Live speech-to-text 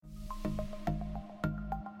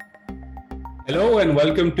Hello and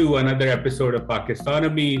welcome to another episode of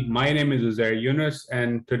Pakistonomy. My name is Uzair Yunus,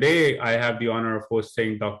 and today I have the honor of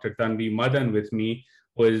hosting Dr. Tanvi Madan with me,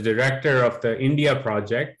 who is director of the India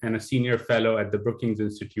Project and a senior fellow at the Brookings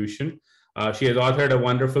Institution. She has authored a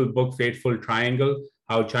wonderful book, Fateful Triangle: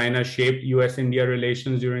 How China Shaped US-India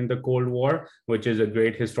Relations During the Cold War, which is a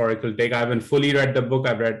great historical take. I haven't fully read the book.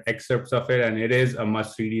 I've read excerpts of it, and it is a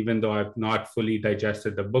must read, even though I've not fully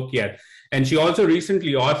digested the book yet. And she also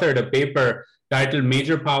recently authored a paper titled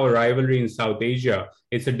Major Power Rivalry in South Asia.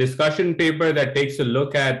 It's a discussion paper that takes a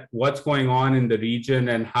look at what's going on in the region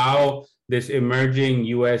and how this emerging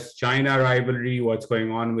US China rivalry, what's going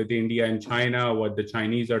on with India and China, what the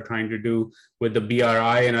Chinese are trying to do with the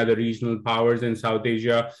BRI and other regional powers in South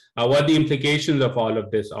Asia, what the implications of all of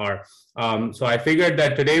this are. So I figured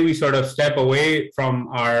that today we sort of step away from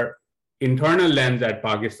our internal lens at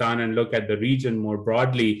Pakistan and look at the region more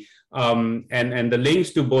broadly. And the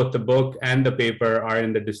links to both the book and the paper are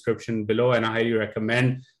in the description below, and I highly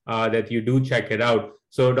recommend that you do check it out.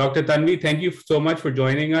 So, Dr. Tanvi, thank you so much for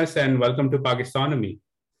joining us, and welcome to Pakistonomy.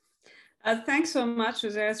 Thanks so much,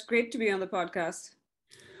 Jose. It's great to be on the podcast.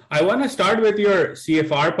 I want to start with your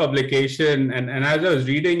CFR publication. And as I was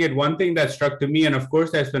reading it, one thing that struck to me, and of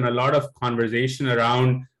course, there's been a lot of conversation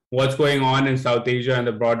around what's going on in South Asia and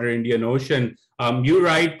the broader Indian Ocean. You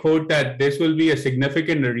write, quote, that this will be a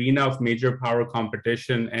significant arena of major power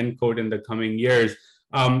competition, end quote, in the coming years.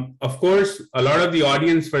 Of course, a lot of the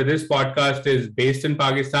audience for this podcast is based in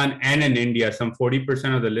Pakistan and in India. Some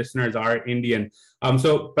 40% of the listeners are Indian.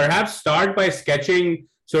 So perhaps start by sketching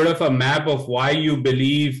sort of a map of why you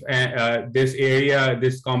believe this area,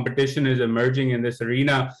 this competition is emerging in this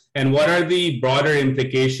arena, and what are the broader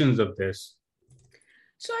implications of this?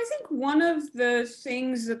 So I think one of the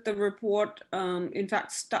things that the report, in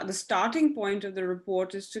fact, the starting point of the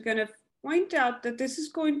report is to kind of point out that this is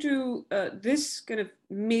going to, this kind of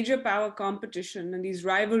major power competition and these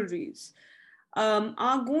rivalries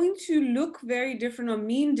are going to look very different or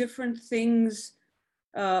mean different things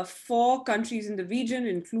for countries in the region,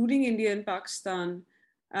 including India and Pakistan,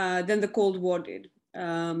 than the Cold War did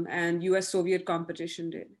and US-Soviet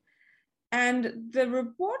competition did. And the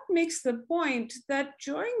report makes the point that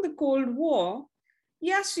during the Cold War,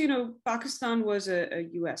 yes, Pakistan was a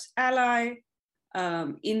US ally.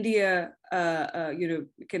 India,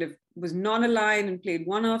 kind of was non-aligned and played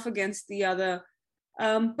one off against the other.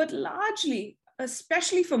 But largely,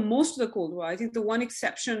 especially for most of the Cold War, I think the one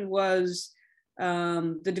exception was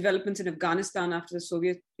the developments in Afghanistan after the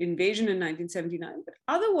Soviet invasion in 1979. But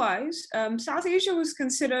otherwise, South Asia was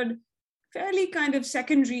considered fairly kind of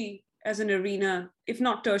secondary as an arena, if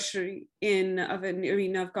not tertiary, of an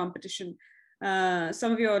arena of competition.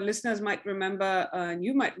 Some of your listeners might remember, and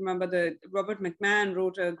you might remember, that Robert McMahon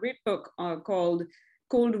wrote a great book called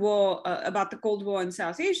Cold War, about the Cold War in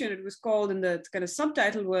South Asia. And it was called, and the kind of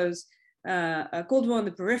subtitle was Cold War on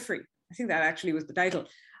the Periphery. I think that actually was the title.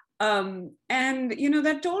 And,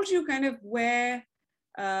 that told you kind of where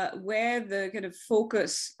the kind of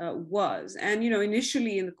focus was. And,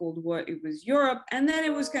 initially in the Cold War, it was Europe, and then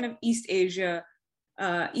it was kind of East Asia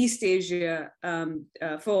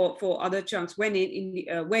for other chunks when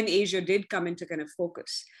Asia did come into kind of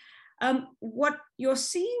focus. What you're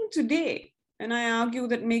seeing today, and I argue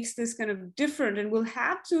that makes this kind of different and will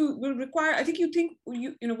require, I think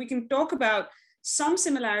we can talk about some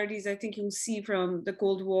similarities I think you'll see from the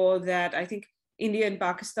Cold War that I think India and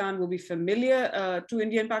Pakistan will be familiar to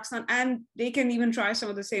India and Pakistan, and they can even try some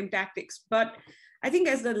of the same tactics. But I think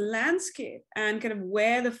as the landscape and kind of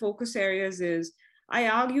where the focus areas is, I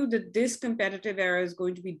argue that this competitive era is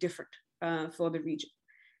going to be different for the region.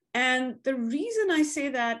 And the reason I say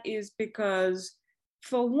that is because,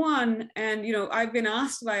 for one, and I've been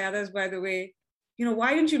asked by others, by the way,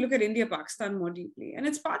 why didn't you look at India, Pakistan more deeply? And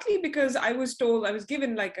it's partly because I was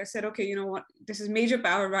given, like I said, okay, this is major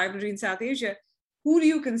power rivalry in South Asia. Who do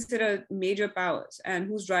you consider major powers and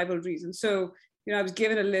whose rivalries? And so, I was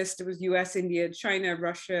given a list. It was US, India, China,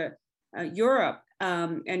 Russia, Europe,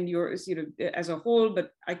 and yours, as a whole,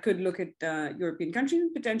 but I could look at European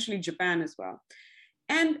countries, potentially Japan as well.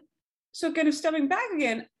 And so kind of stepping back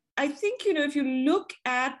again, I think, if you look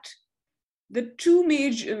at the two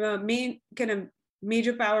major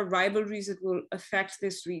power rivalries that will affect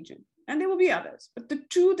this region, and there will be others, but the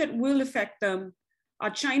two that will affect them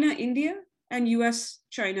are China, India, and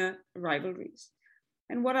US-China rivalries.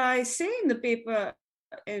 And what I say in the paper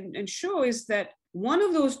and show is that one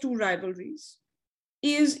of those two rivalries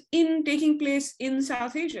is taking place in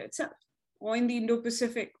South Asia itself, or in the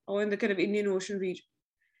Indo-Pacific, or in the kind of Indian Ocean region.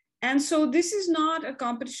 And so this is not a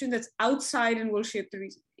competition that's outside and will shape the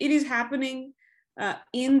region. It is happening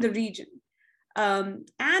in the region. And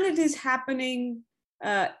it is happening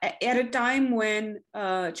at a time when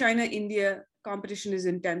China-India competition is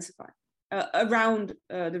intensifying around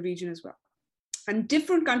the region as well. And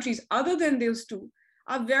different countries other than those two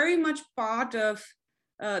are very much part of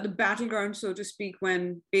the battleground, so to speak,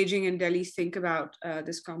 when Beijing and Delhi think about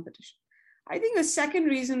this competition. I think a second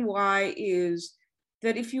reason why is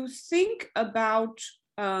that if you think about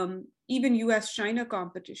even US-China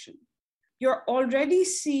competition, you're already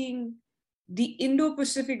seeing the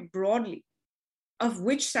Indo-Pacific broadly, of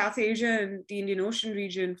which South Asia and the Indian Ocean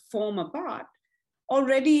region form a part,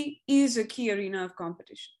 already is a key arena of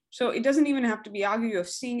competition. So it doesn't even have to be argued. You're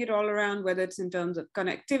seeing it all around, whether it's in terms of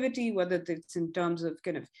connectivity, whether it's in terms of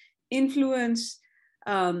kind of influence,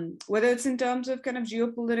 whether it's in terms of kind of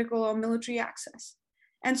geopolitical or military access.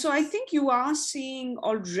 And so I think you are seeing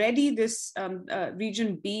already this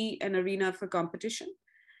region be an arena for competition.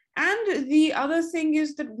 And the other thing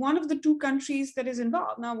is that one of the two countries that is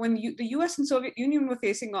involved, now when the US and Soviet Union were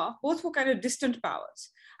facing off, both were kind of distant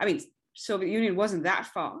powers. I mean, Soviet Union wasn't that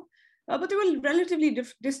far, but they were relatively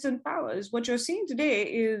distant powers. What you're seeing today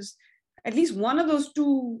is at least one of those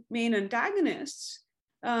two main antagonists,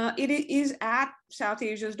 it is at South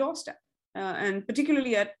Asia's doorstep, and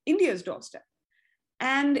particularly at India's doorstep.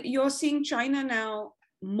 And you're seeing China now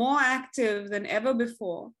more active than ever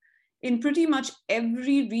before in pretty much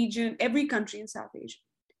every region, every country in South Asia,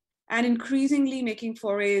 and increasingly making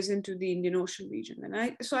forays into the Indian Ocean region.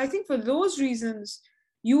 And so I think for those reasons,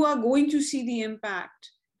 you are going to see the impact.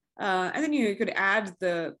 And then you could add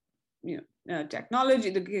the technology,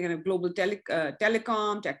 the kind of global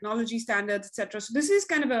telecom, technology standards, etc. So this is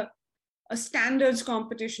kind of a standards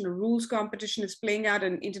competition, a rules competition. It's playing out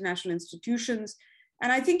in international institutions.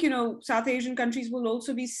 And I think, South Asian countries will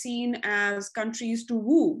also be seen as countries to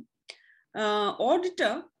woo or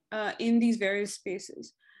deter in these various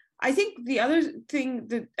spaces. I think the other thing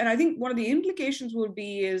and I think one of the implications will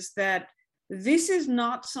be is that this is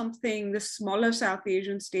not something the smaller South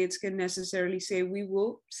Asian states can necessarily say we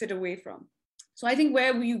will sit away from. So I think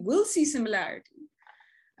where we will see similarity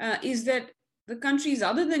is that the countries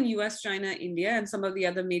other than US, China, India, and some of the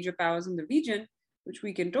other major powers in the region, which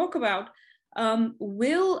we can talk about,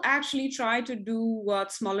 will actually try to do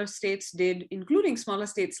what smaller states did, including smaller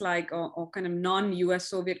states like or kind of non-US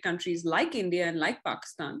Soviet countries like India and like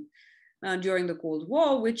Pakistan during the Cold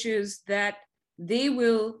War, which is that they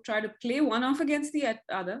will try to play one off against the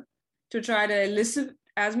other to try to elicit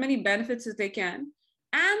as many benefits as they can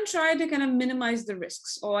and try to kind of minimize the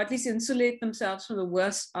risks or at least insulate themselves from the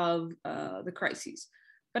worst of the crises.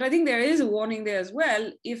 But I think there is a warning there as well.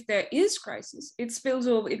 If there is crisis, it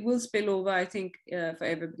will spill over, I think, for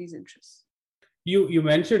everybody's interests. You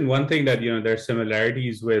mentioned one thing that, there's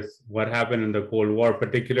similarities with what happened in the Cold War,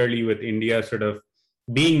 particularly with India sort of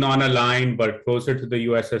being non-aligned, but closer to the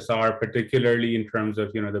USSR, particularly in terms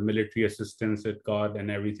of, the military assistance it got and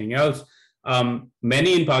everything else.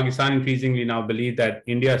 Many in Pakistan increasingly now believe that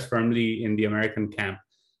India is firmly in the American camp.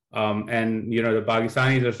 And, the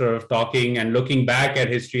Pakistanis are sort of talking and looking back at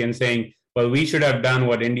history and saying, well, we should have done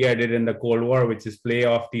what India did in the Cold War, which is play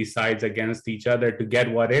off these sides against each other to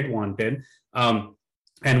get what it wanted.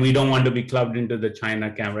 And we don't want to be clubbed into the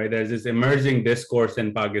China camp, right? There's this emerging discourse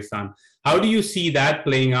in Pakistan. How do you see that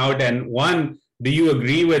playing out? And one, do you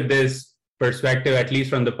agree with this perspective, at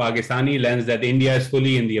least from the Pakistani lens, that India is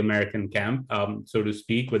fully in the American camp, so to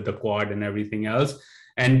speak, with the Quad and everything else?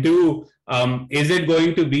 And two, is it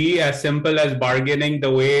going to be as simple as bargaining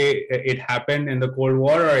the way it happened in the Cold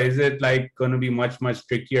War, or is it going to be much, much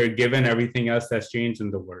trickier given everything else that's changed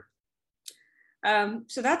in the world?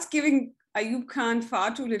 So that's giving Ayub Khan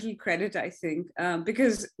far too little credit, I think,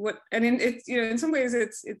 because in some ways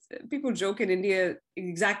it's people joke in India the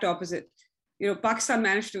exact opposite. Pakistan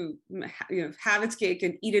managed to have its cake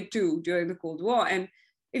and eat it too during the Cold War. And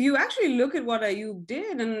if you actually look at what Ayub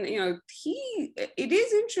did, and it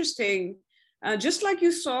is interesting. Just like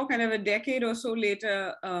you saw kind of a decade or so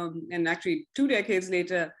later, and actually 2 decades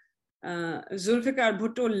later, Zulfikar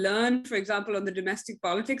Bhutto learned, for example, on the domestic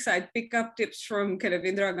politics side, pick up tips from kind of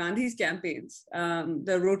Indira Gandhi's campaigns,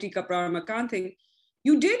 the Roti Kapra Makan thing.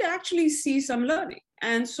 You did actually see some learning.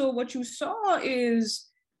 And so what you saw is,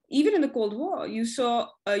 even in the Cold War, you saw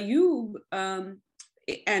Ayub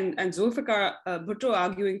and Zulfikar Bhutto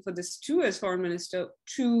arguing for this too as foreign minister,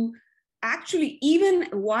 to actually, even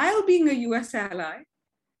while being a US ally,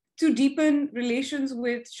 to deepen relations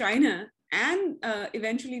with China and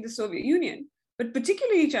eventually the Soviet Union, but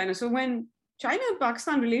particularly China. So when China and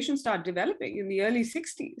Pakistan relations start developing in the early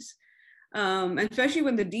 60s, And especially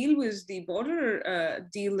when the border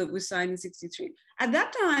deal that was signed in '63. At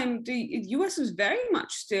that time, the US was very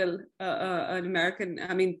much still an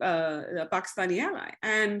a Pakistani ally.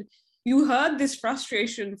 And you heard this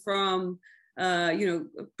frustration from,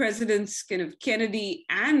 Presidents kind of Kennedy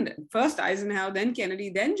and first Eisenhower, then Kennedy,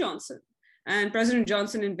 then Johnson. And President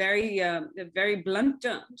Johnson in very blunt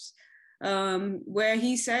terms, where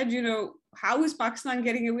he said, how is Pakistan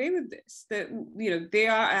getting away with this? That, they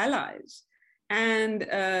are allies and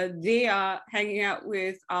they are hanging out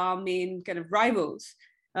with our main kind of rivals,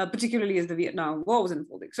 particularly as the Vietnam War was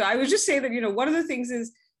unfolding. So I would just say that, one of the things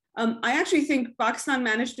is, I actually think Pakistan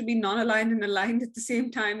managed to be non-aligned and aligned at the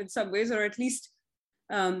same time in some ways, or at least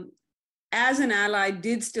as an ally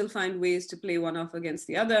did still find ways to play one off against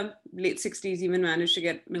the other. Late 60s even managed to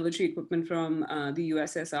get military equipment from the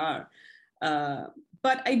USSR.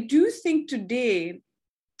 But I do think today,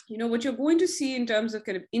 what you're going to see in terms of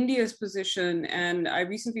kind of India's position, and I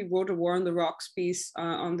recently wrote a War on the Rocks piece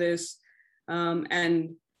on this,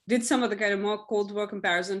 and did some of the kind of more Cold War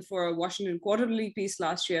comparison for a Washington Quarterly piece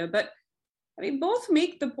last year. But I mean, both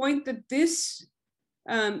make the point that this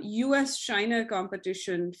US-China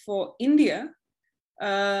competition for India,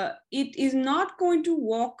 it is not going to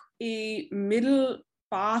walk a middle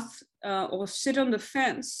path or sit on the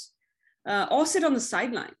fence or sit on the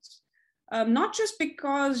sidelines. Not just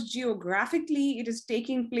because geographically it is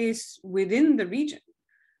taking place within the region,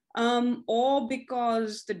 or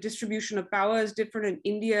because the distribution of power is different and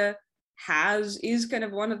India is kind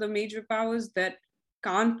of one of the major powers that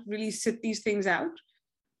can't really sit these things out.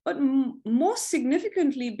 But most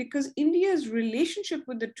significantly, because India's relationship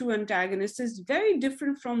with the two antagonists is very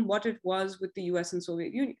different from what it was with the US and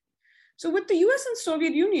Soviet Union. So with the US and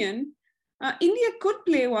Soviet Union, India could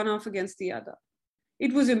play one off against the other.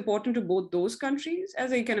 It was important to both those countries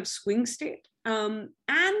as a kind of swing state. And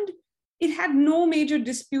it had no major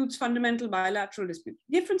disputes, fundamental bilateral disputes.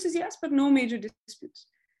 Differences, yes, but no major disputes.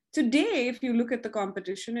 Today, if you look at the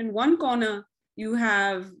competition, in one corner, you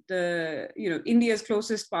have India's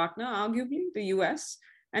closest partner, arguably, the US.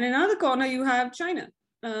 And in another corner, you have China,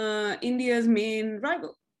 India's main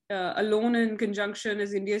rival, alone in conjunction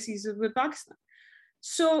as India sees it with Pakistan.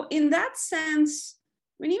 So in that sense,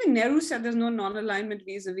 when even Nehru said there's no non-alignment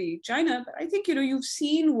vis-a-vis China, but I think, you've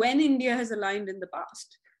seen when India has aligned in the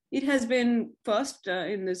past. It has been first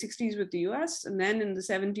in the 60s with the US, and then in the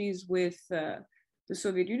 70s with the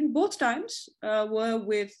Soviet Union. Both times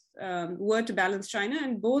were to balance China,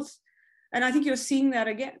 and I think you're seeing that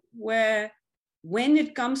again, where when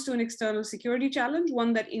it comes to an external security challenge,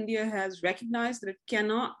 one that India has recognized that it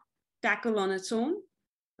cannot tackle on its own,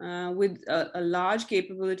 with a large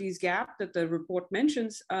capabilities gap that the report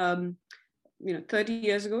mentions. 30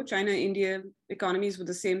 years ago, China-India economies were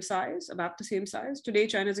the same size, about the same size. Today,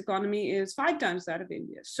 China's economy is 5 times that of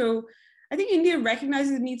India. So I think India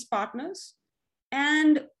recognizes it needs partners,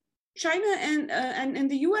 and China and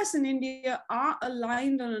the US and India are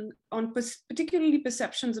aligned on particularly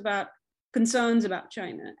perceptions about concerns about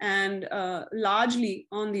China, and largely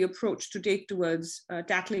on the approach to take towards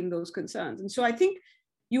tackling those concerns. And so I think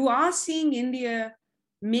you are seeing India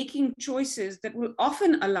making choices that will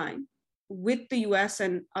often align with the US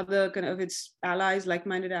and other kind of its allies,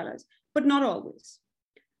 like-minded allies, but not always.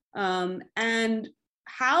 And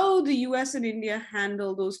how the US and India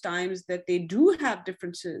handle those times that they do have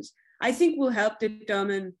differences, I think will help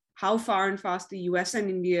determine how far and fast the US and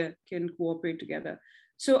India can cooperate together.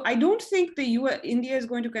 So I don't think India is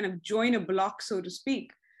going to kind of join a block, so to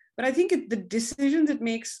speak, but I think the decisions it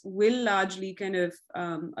makes will largely kind of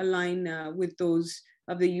align with those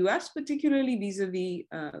of the US, particularly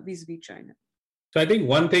vis-a-vis China. So I think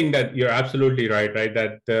one thing that you're absolutely right,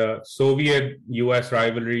 that the Soviet-US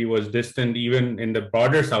rivalry was distant even in the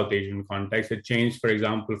broader South Asian context. It changed, for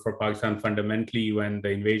example, for Pakistan fundamentally when the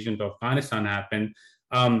invasion of Afghanistan happened.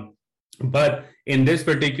 But in this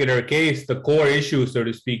particular case, the core issue, so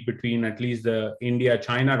to speak, between at least the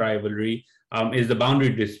India-China rivalry is the boundary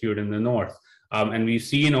dispute in the north. And we've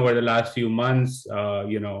seen over the last few months,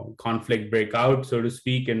 conflict break out, so to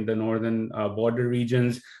speak, in the northern border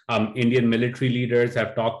regions. Indian military leaders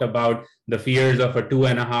have talked about the fears of a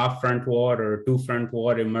 2.5 front war or a 2 front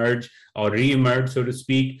war emerge or re-emerge, so to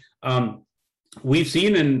speak. We've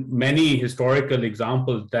seen in many historical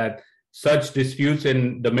examples that such disputes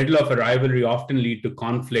in the middle of a rivalry often lead to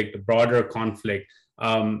conflict, broader conflict.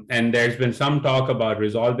 And there's been some talk about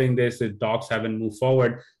resolving this. The talks haven't moved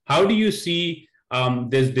forward. How do you see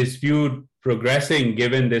this dispute progressing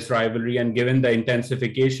given this rivalry and given the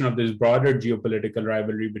intensification of this broader geopolitical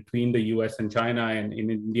rivalry between the US and China, and in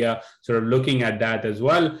India sort of looking at that as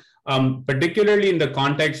well, particularly in the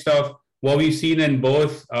context of what we've seen in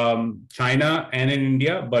both China and in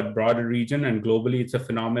India, but broader region and globally, it's a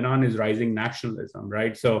phenomenon, is rising nationalism,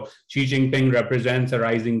 right? So Xi Jinping represents a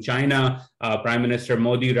rising China. Prime Minister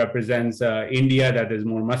Modi represents India that is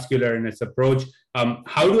more muscular in its approach.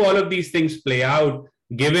 How do all of these things play out,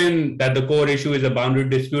 given that the core issue is a boundary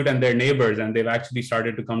dispute and their neighbors, and they've actually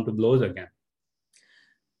started to come to blows again?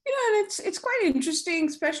 And it's quite interesting,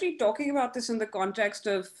 especially talking about this in the context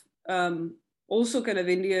of also kind of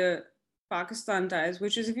India-Pakistan ties,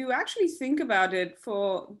 which is, if you actually think about it,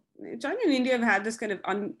 for China and India have had this kind of,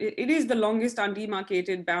 it is the longest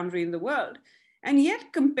undemarcated boundary in the world. And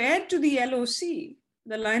yet, compared to the LOC,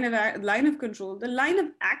 the line of control, the line of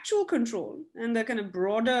actual control, and the kind of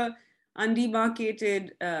broader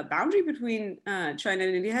undemarcated boundary between China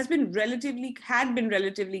and India had been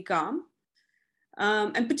relatively calm.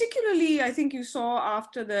 And particularly, I think you saw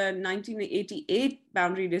after the 1988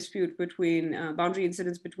 boundary dispute boundary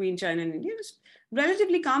incidents between China and India, it was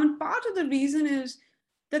relatively calm. And part of the reason is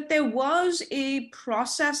that there was a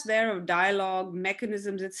process there of dialogue,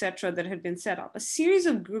 mechanisms, etc., that had been set up, a series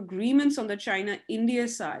of agreements on the China-India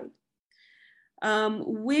side,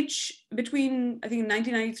 which between, I think,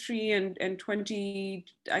 1993 and 20,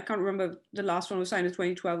 I can't remember, the last one was signed in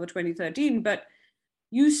 2012 or 2013, but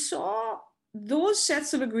you saw those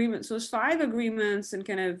sets of agreements, those 5 agreements and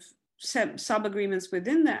kind of sub-agreements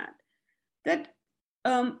within that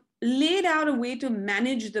laid out a way to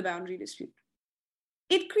manage the boundary dispute.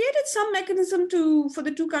 It created some mechanism for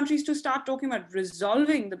the two countries to start talking about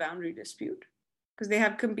resolving the boundary dispute, because they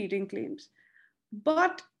have competing claims.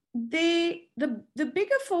 But the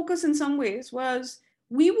bigger focus in some ways was,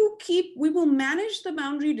 we will manage the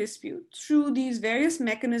boundary dispute through these various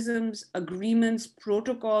mechanisms, agreements,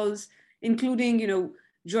 protocols, including,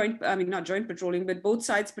 not joint patrolling, but both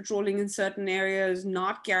sides patrolling in certain areas,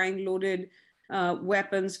 not carrying loaded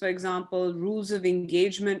weapons, for example, rules of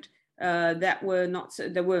engagement that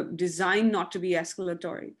were designed not to be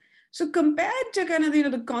escalatory. So compared to kind of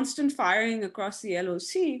the constant firing across the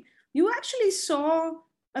LOC, you actually saw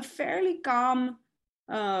a fairly calm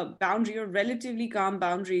boundary, or relatively calm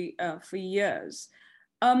boundary for years.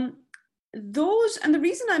 And the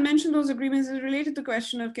reason I mentioned those agreements is related to the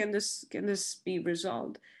question of, can this be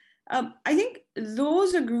resolved? I think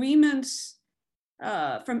those agreements,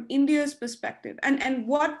 from India's perspective, and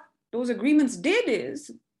what those agreements did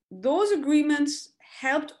is, those agreements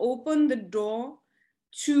helped open the door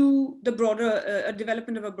to the broader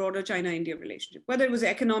development of a broader China-India relationship, whether it was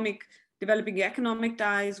developing economic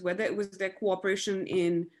ties, whether it was their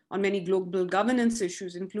cooperation on many global governance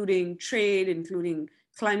issues, including trade, including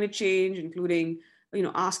climate change, including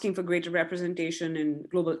asking for greater representation in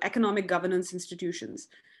global economic governance institutions.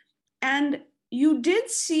 And you did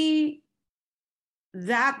see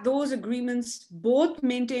that those agreements both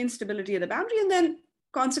maintain stability at the boundary, and then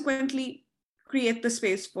consequently create the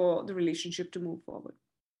space for the relationship to move forward.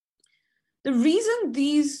 The reason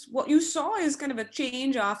what you saw is kind of a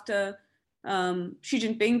change after Xi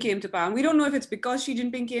Jinping came to power. And we don't know if it's because Xi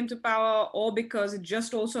Jinping came to power, or because it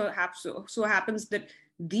just also so happens that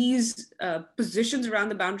these positions around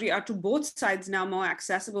the boundary are to both sides now more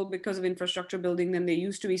accessible because of infrastructure building than they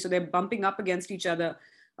used to be. So they're bumping up against each other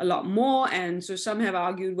a lot more. And so some have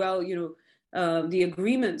argued, well, the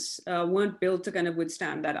agreements weren't built to kind of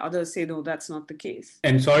withstand that. Others say, no, that's not the case.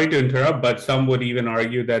 And sorry to interrupt, but some would even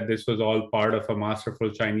argue that this was all part of a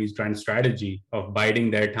masterful Chinese grand strategy of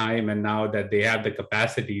biding their time, and now that they have the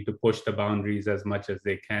capacity to push the boundaries as much as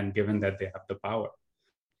they can, given that they have the power.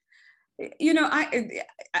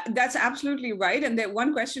 That's absolutely right. And that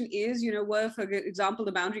one question is, were, for example,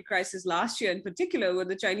 the boundary crisis last year in particular, were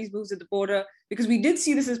the Chinese moves at the border, because we did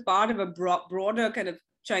see this as part of a broader kind of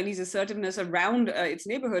Chinese assertiveness around its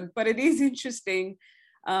neighborhood. But it is interesting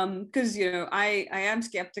because, I am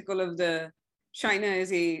skeptical of China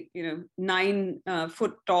as a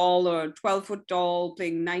 9-foot tall or 12-foot tall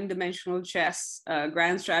playing 9-dimensional chess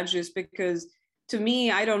grand strategist, because to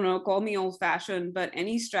me, I don't know, call me old-fashioned, but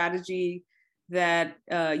any strategy that,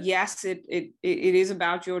 yes, it is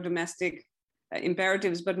about your domestic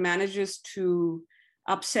imperatives, but manages to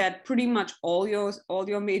upset pretty much all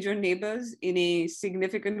your major neighbors in a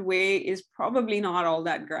significant way is probably not all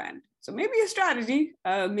that grand. So maybe a strategy,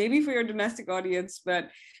 maybe for your domestic audience, but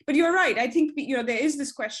you're right. I think there is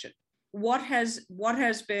this question: what has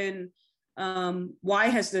been, why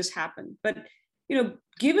has this happened? But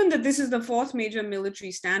given that this is the 4th major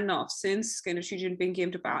military standoff since kind of Xi Jinping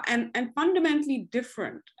came to power, and fundamentally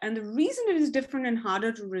different, and the reason it is different and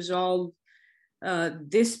harder to resolve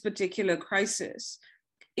this particular crisis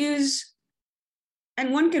is,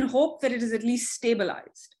 and one can hope that it is at least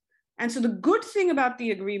stabilized. And so the good thing about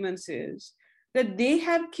the agreements is that they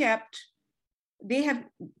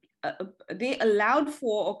allowed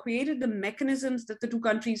for or created the mechanisms that the two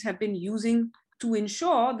countries have been using to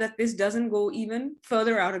ensure that this doesn't go even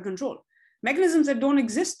further out of control. Mechanisms that don't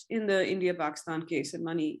exist in the India-Pakistan case in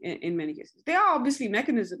many cases. They are obviously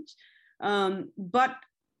mechanisms, but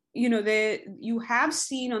you have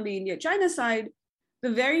seen on the India-China side, the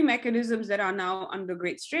very mechanisms that are now under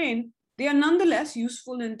great strain, they are nonetheless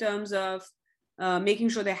useful in terms of making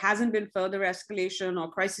sure there hasn't been further escalation or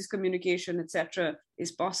crisis communication, et cetera,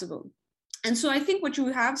 is possible. And so I think what you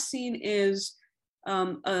have seen is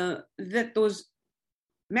that those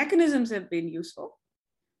mechanisms have been useful.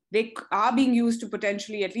 They are being used to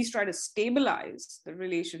potentially at least try to stabilize the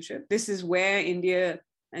relationship. This is where India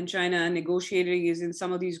and China are negotiating, is in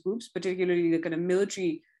some of these groups, particularly the kind of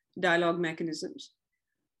military dialogue mechanisms.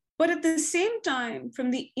 But at the same time,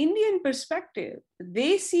 from the Indian perspective,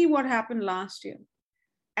 they see what happened last year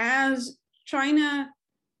as China,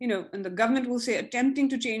 and the government will say attempting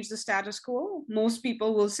to change the status quo. Most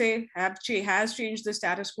people will say has changed the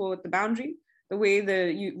status quo at the boundary. The way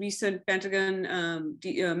the recent Pentagon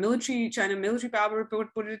China military power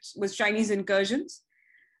report put it was Chinese incursions.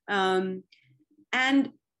 And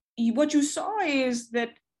what you saw is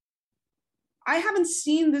that I haven't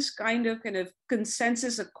seen this kind of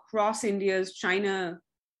consensus across India's China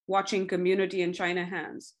watching community and China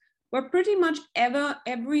hands, where pretty much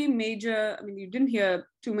every major, you didn't hear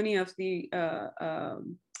too many of the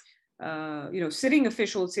sitting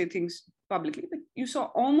officials say things publicly, but you saw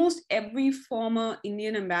almost every former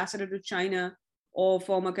Indian ambassador to China or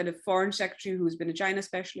former kind of foreign secretary who's been a China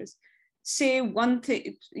specialist say one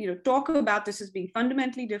thing, talk about this as being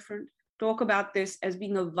fundamentally different, talk about this as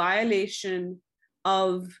being a violation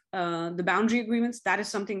of the boundary agreements. That is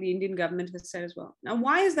something the Indian government has said as well. Now,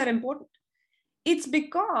 why is that important? It's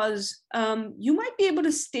because you might be able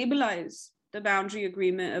to stabilize the boundary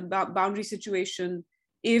agreement, about boundary situation,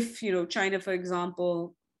 if China, for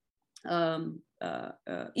example,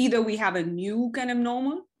 either we have a new kind of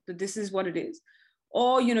normal, that this is what it is,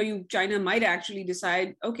 or China might actually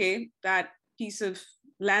decide, okay, that piece of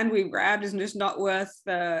land we grabbed is just not worth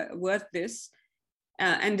this,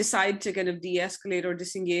 and decide to kind of de-escalate or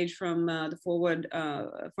disengage from the forward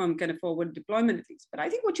deployment at least. But I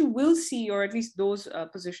think what you will see, or at least those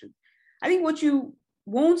positions, I think what you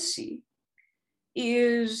won't see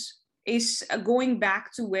is going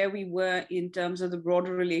back to where we were in terms of the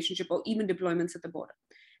broader relationship or even deployments at the border.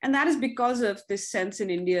 And that is because of this sense in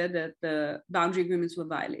India that the boundary agreements were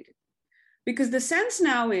violated. Because the sense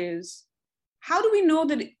now is, how do we know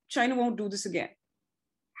that China won't do this again?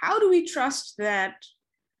 How do we trust that,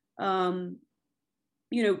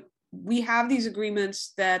 we have these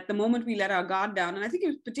agreements that the moment we let our guard down, and I think it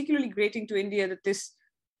was particularly grating to India that this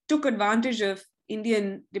took advantage of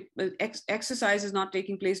Indian exercises not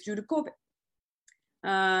taking place due to COVID.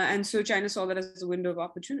 And so China saw that as a window of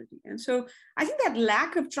opportunity. And so I think that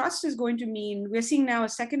lack of trust is going to mean we're seeing now a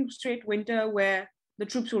second straight winter where the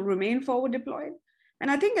troops will remain forward deployed. And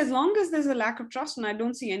I think as long as there's a lack of trust, and I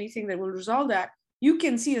don't see anything that will resolve that, you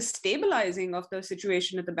can see a stabilizing of the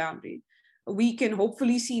situation at the boundary. We can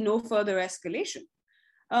hopefully see no further escalation.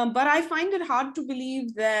 But I find it hard to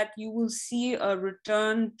believe that you will see a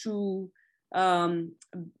return to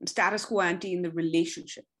status quo ante in the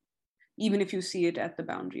relationship, even if you see it at the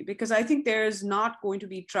boundary, because I think there is not going to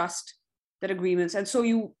be trust that agreements. And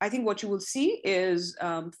so I think what you will see is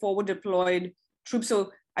forward deployed troops.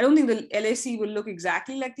 So I don't think the LAC will look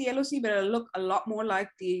exactly like the LOC, but it'll look a lot more like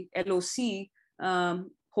the LOC,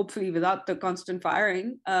 hopefully without the constant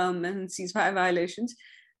firing and ceasefire violations.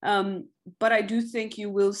 But I do think you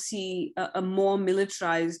will see a more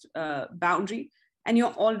militarized boundary. And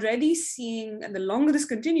you're already seeing, and the longer this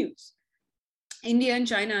continues, India and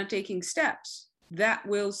China are taking steps that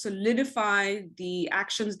will solidify the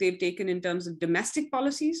actions they've taken in terms of domestic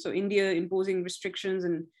policies. So India imposing restrictions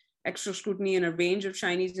and extra scrutiny and a range of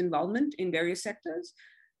Chinese involvement in various sectors.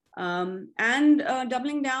 And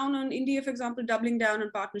doubling down on India, for example, doubling down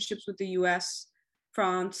on partnerships with the US,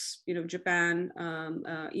 France, Japan,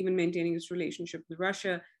 even maintaining its relationship with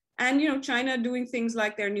Russia. And China doing things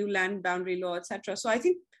like their new land boundary law, et cetera. So I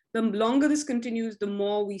think the longer this continues, the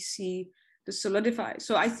more we see the solidify.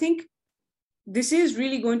 So I think this is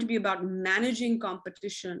really going to be about managing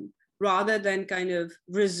competition rather than kind of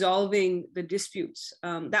resolving the disputes.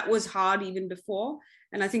 That was hard even before,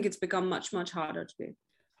 and I think it's become much, much harder today.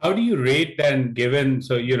 How do you rate then, given,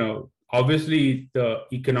 so, obviously the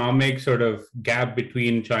economic sort of gap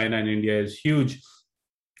between China and India is huge,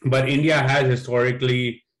 but India has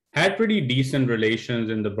historically had pretty decent relations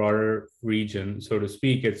in the broader region, so to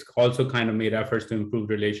speak. It's also kind of made efforts to improve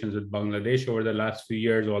relations with Bangladesh over the last few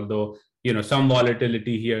years, although some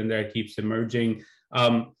volatility here and there keeps emerging.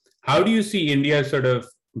 How do you see India's sort of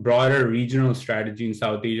broader regional strategy in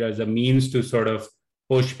South Asia as a means to sort of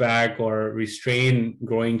push back or restrain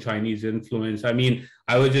growing Chinese influence? I mean,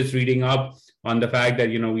 I was just reading up on the fact that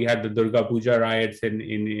we had the Durga Puja riots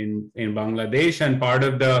in Bangladesh, and part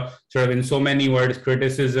of the sort of, in so many words,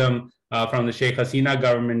 criticism from the Sheikh Hasina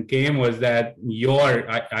government came was that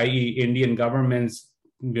i.e. Indian government's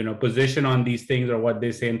position on these things, or what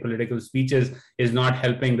they say in political speeches, is not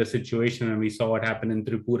helping the situation. And we saw what happened in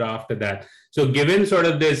Tripura after that. So given sort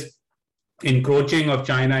of this encroaching of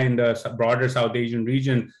China in the broader South Asian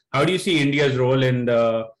region, how do you see India's role in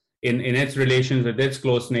its relations with its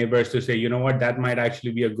close neighbors to say, that might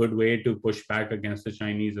actually be a good way to push back against the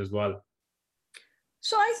Chinese as well?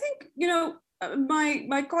 So I think,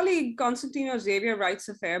 my colleague Constantino Xavier writes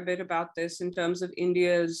a fair bit about this in terms of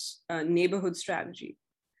India's neighborhood strategy.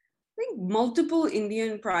 I think multiple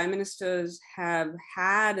Indian prime ministers have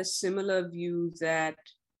had a similar view that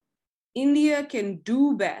India can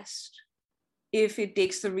do best if it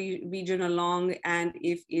takes the region along, and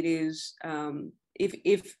if it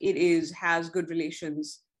has good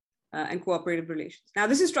relations and cooperative relations. Now,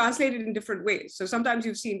 this is translated in different ways. So sometimes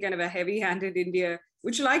you've seen kind of a heavy-handed India,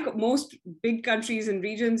 which, like most big countries and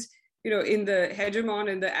regions, in the hegemon,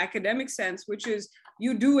 in the academic sense, which is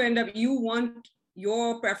you want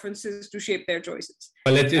your preferences to shape their choices.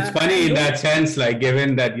 Well, it's funny in that sense, like,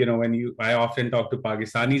 given that, I often talk to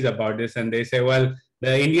Pakistanis about this, and they say, well,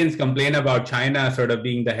 the Indians complain about China sort of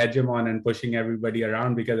being the hegemon and pushing everybody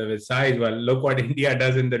around because of its size. Well, look what India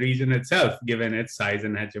does in the region itself, given its size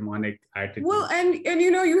and hegemonic attitude. Well, and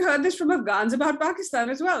you heard this from Afghans about Pakistan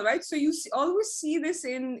as well, right? So you always see this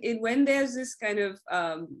in when there's this kind of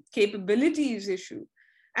capabilities issue,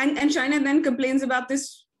 and China then complains about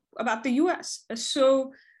this about the US.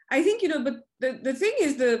 So I think, but the thing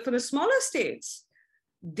is, for the smaller states,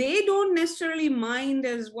 they don't necessarily mind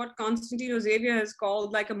as what Constantino Xavier has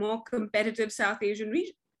called like a more competitive South Asian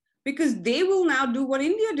region, because they will now do what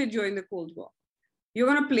India did during the Cold War. You're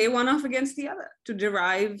going to play one off against the other to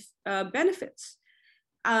derive benefits.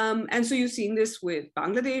 And so you've seen this with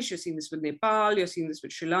Bangladesh, you've seen this with Nepal, you've seen this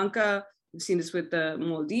with Sri Lanka, you've seen this with the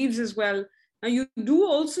Maldives as well. Now, you do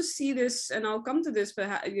also see this, and I'll come to this,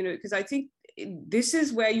 because I think this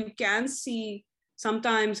is where you can see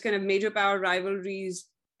sometimes kind of major power rivalries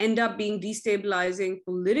end up being destabilizing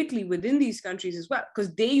politically within these countries as well,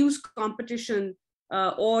 because they use competition,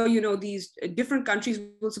 or these different countries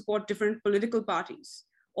will support different political parties,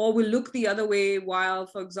 or will look the other way while,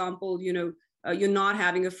 for example, you're not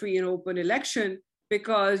having a free and open election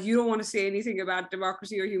because you don't want to say anything about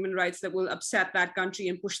democracy or human rights that will upset that country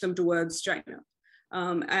and push them towards China.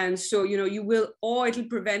 And so, you will, or it'll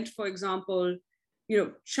prevent, for example,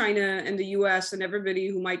 China and the US and everybody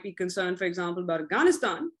who might be concerned, for example, about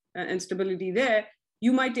Afghanistan and stability there,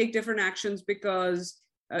 you might take different actions because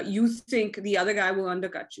you think the other guy will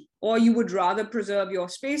undercut you, or you would rather preserve your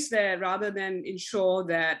space there rather than ensure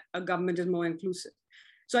that a government is more inclusive.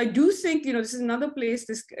 So I do think, this is another place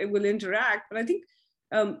this will interact, but I think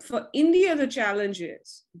for India, the challenge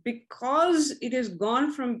is because it has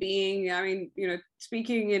gone from being,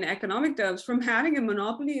 speaking in economic terms, from having a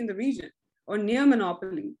monopoly in the region or near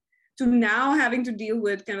monopoly to now having to deal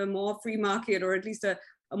with kind of a more free market, or at least a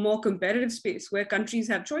more competitive space where countries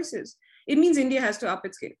have choices. It means India has to up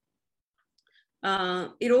its game.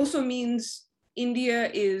 It also means India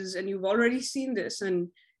is, and you've already seen this, and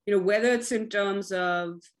whether it's in terms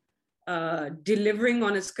of delivering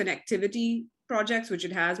on its connectivity projects, which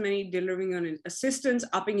it has many, delivering on assistance,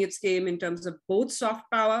 upping its game in terms of both soft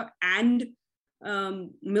power and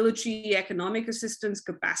military economic assistance,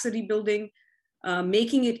 capacity building,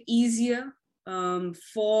 making it easier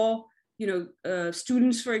for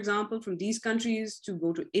students, for example, from these countries to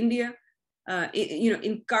go to India,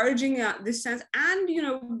 encouraging this sense, and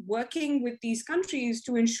working with these countries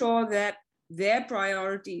to ensure that their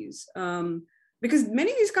priorities, because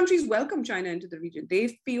many of these countries welcome China into the region.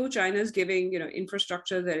 They feel China is giving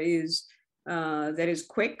infrastructure that is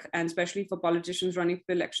quick, and especially for politicians running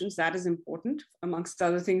for elections, that is important, amongst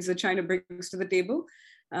other things that China brings to the table,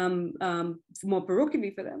 more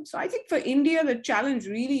parochially for them. So I think for India, the challenge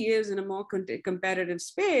really is in a more competitive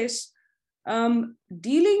space,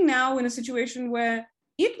 dealing now in a situation where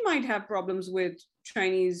it might have problems with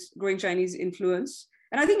growing Chinese influence.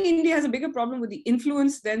 And I think India has a bigger problem with the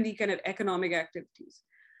influence than the kind of economic activities.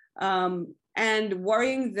 And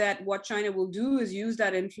worrying that what China will do is use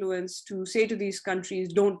that influence to say to these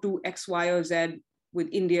countries, don't do X, Y, or Z with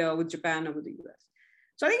India or with Japan or with the US.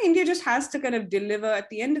 So I think India just has to kind of deliver. At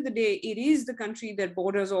the end of the day, it is the country that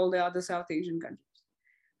borders all the other South Asian countries.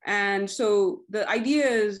 And so the idea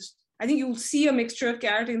is, I think you'll see a mixture of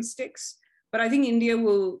carrot and sticks, but I think India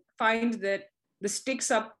will find that the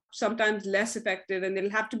sticks are sometimes less effective, and they'll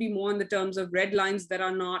have to be more in the terms of red lines that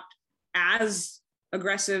are not as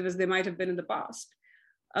aggressive as they might have been in the past.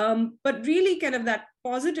 But really kind of that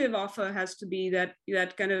positive offer has to be that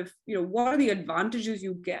kind of, what are the advantages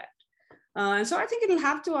you get? And so I think it'll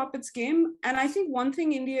have to up its game. And I think one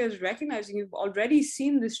thing India is recognizing, you've already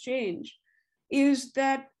seen this change, is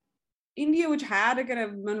that India, which had a kind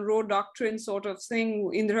of Monroe Doctrine sort of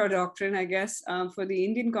thing, Indira Doctrine, I guess, for the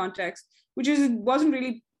Indian context, which wasn't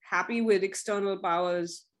really happy with external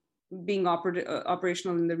powers being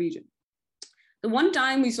operational in the region. The one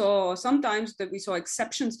time we saw, sometimes that we saw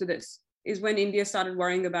exceptions to this, is when India started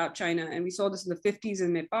worrying about China. And we saw this in the 50s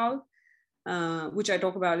in Nepal, which I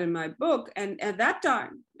talk about in my book. And at that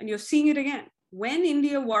time, and you're seeing it again, when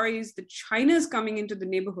India worries that China is coming into the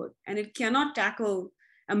neighborhood and it cannot tackle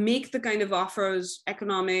and make the kind of offers,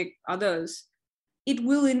 economic, others, it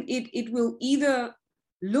will either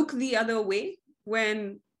look the other way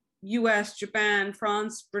when US, Japan,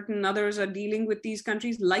 France, Britain, others are dealing with these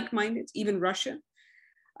countries, like-minded, even Russia.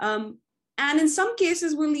 And in some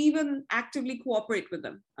cases, we'll even actively cooperate with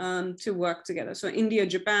them to work together. So India,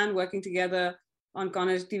 Japan working together on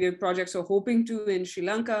connectivity projects, or hoping to in Sri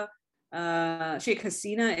Lanka. Sheikh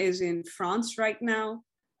Hasina is in France right now.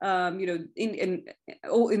 In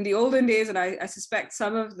the olden days, and I suspect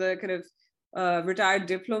some of the kind of retired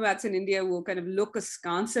diplomats in India will kind of look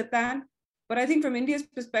askance at that. But I think from India's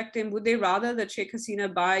perspective, would they rather that Sheikh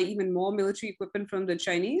Hasina buy even more military equipment from the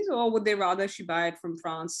Chinese, or would they rather she buy it from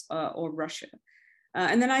France or Russia?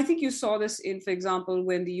 And then I think you saw this in, for example,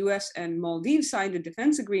 when the US and Maldives signed a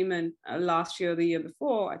defense agreement last year, the year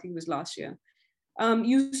before, I think it was last year.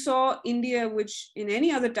 You saw India, which in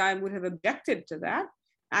any other time would have objected to that,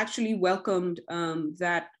 actually welcomed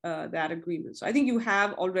that agreement. So I think you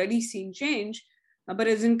have already seen change, but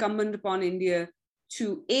it's incumbent upon India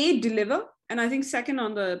to deliver. And I think second,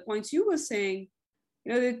 on the points you were saying,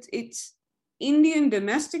 it's Indian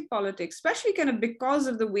domestic politics, especially kind of because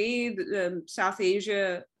of the way that, South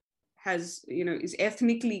Asia has, is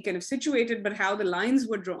ethnically kind of situated, but how the lines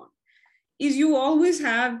were drawn, is you always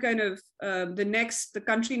have kind of the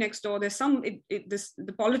country next door. There's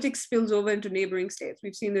the politics spills over into neighboring states.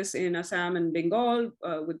 We've seen this in Assam and Bengal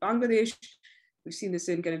with Bangladesh. We've seen this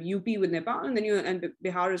in kind of UP with Nepal, and then and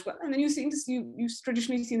Bihar as well. And then you've seen this, you've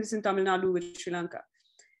traditionally seen this in Tamil Nadu with Sri Lanka.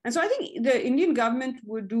 And so I think the Indian government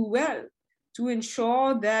would do well to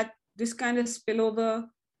ensure that this kind of spillover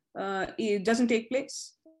it doesn't take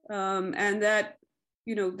place, and that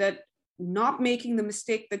that not making the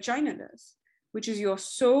mistake that China does, which is you're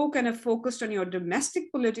so kind of focused on your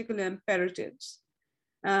domestic political imperatives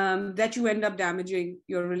that you end up damaging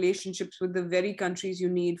your relationships with the very countries you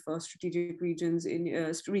need for strategic reasons in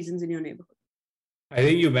your neighborhood. I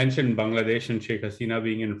think you mentioned Bangladesh and Sheikh Hasina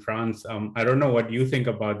being in France. I don't know what you think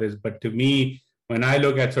about this, but to me, when I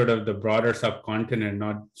look at sort of the broader subcontinent,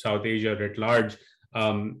 not South Asia writ large,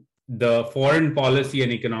 the foreign policy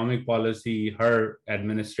and economic policy her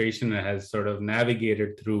administration has sort of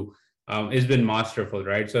navigated through has been masterful,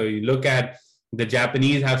 right? So you look at the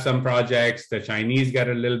Japanese have some projects, the Chinese get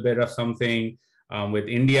a little bit of something. With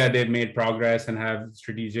India, they've made progress and have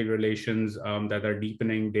strategic relations that are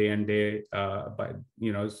deepening day and day,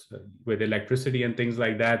 with electricity and things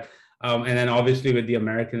like that. And then obviously with the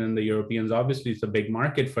Americans and the Europeans, obviously it's a big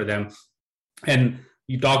market for them. And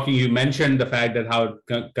you mentioned the fact that how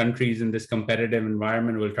countries in this competitive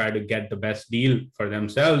environment will try to get the best deal for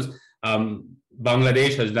themselves.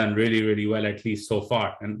 Bangladesh has done really, really well, at least so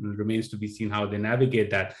far, and it remains to be seen how they navigate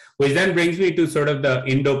that. Which then brings me to sort of the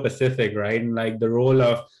Indo-Pacific, right? And like the role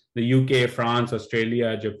of the UK, France,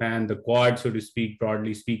 Australia, Japan, the Quad, so to speak,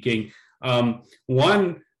 broadly speaking.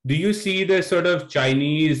 One, do you see the sort of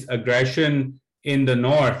Chinese aggression in the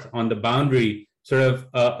north on the boundary sort of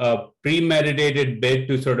a premeditated bid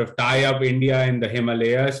to sort of tie up India in the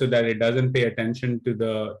Himalayas so that it doesn't pay attention to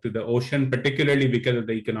the ocean, particularly because of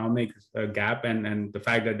the economic gap and the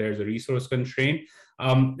fact that there's a resource constraint?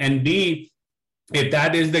 And B, if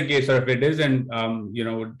that is the case, or if it isn't,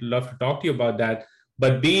 would love to talk to you about that.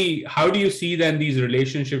 But B, how do you see then these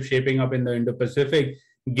relationships shaping up in the Indo-Pacific,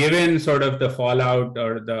 given sort of the fallout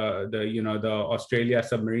or the Australia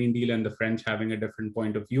submarine deal and the French having a different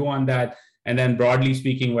point of view on that? And then broadly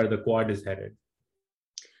speaking, where the Quad is headed?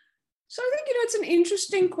 So I think, it's an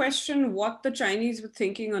interesting question what the Chinese were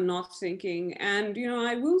thinking or not thinking. And,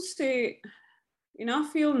 I will say in our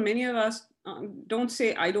field, many of us don't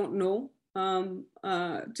say, I don't know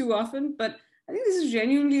too often, but I think this is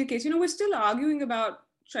genuinely the case. We're still arguing about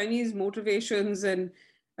Chinese motivations and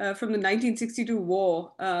from the 1962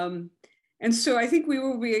 war. And so I think we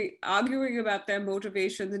will be arguing about their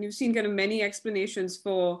motivations, and you've seen kind of many explanations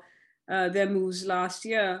for their moves last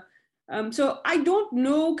year. So I don't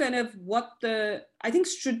know kind of I think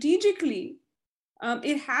strategically,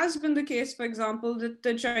 it has been the case, for example, that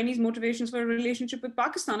the Chinese motivations for a relationship with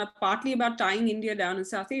Pakistan are partly about tying India down in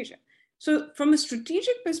South Asia. So from a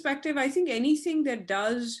strategic perspective, I think anything that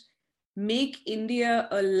does make India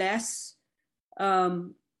a less,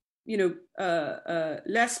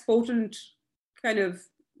 less potent kind of,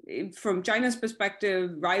 from China's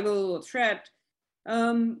perspective, rival or threat,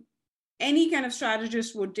 any kind of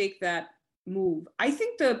strategist would take that move. I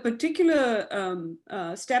think the particular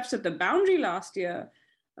steps at the boundary last year,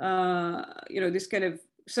 this kind of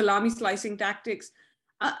salami slicing tactics,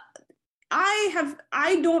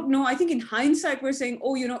 I don't know. I think in hindsight, we're saying,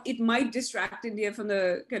 it might distract India from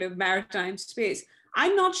the kind of maritime space.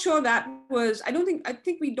 I'm not sure I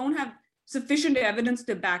think we don't have sufficient evidence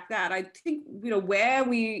to back that. I think, where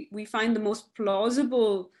we find the most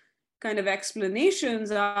plausible kind of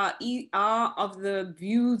explanations are of the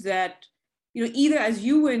view that, either, as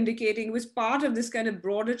you were indicating, it was part of this kind of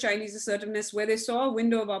broader Chinese assertiveness where they saw a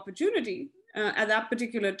window of opportunity at that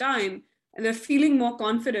particular time, and they're feeling more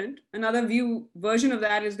confident. Another version of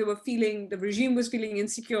that is the regime was feeling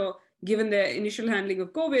insecure given their initial handling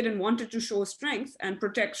of COVID and wanted to show strength and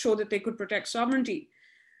show that they could protect sovereignty.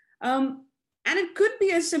 And it could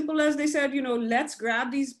be as simple as they said, let's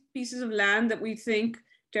grab these pieces of land that we think,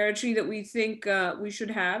 territory that we think we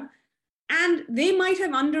should have. And they might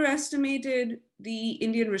have underestimated the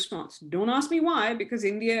Indian response. Don't ask me why, because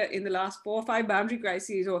India in the last 4 or 5 boundary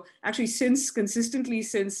crises, or actually consistently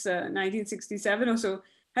since 1967 or so,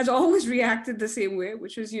 has always reacted the same way,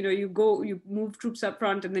 which is, you move troops up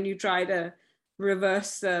front and then you try to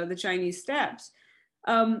reverse the Chinese steps.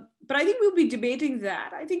 But I think we'll be debating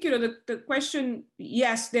that. I think, the question,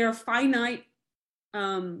 yes, there are finite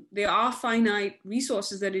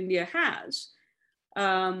resources that India has.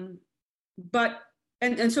 As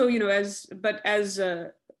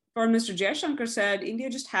Foreign Minister Jaishankar said, India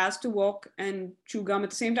just has to walk and chew gum at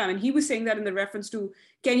the same time. And he was saying that in the reference to,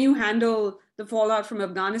 can you handle the fallout from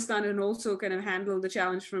Afghanistan and also kind of handle the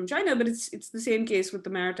challenge from China? But it's the same case with the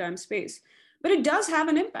maritime space. But it does have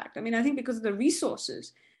an impact. I mean, I think because of the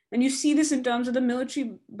resources. And you see this in terms of the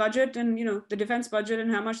military budget and, the defense budget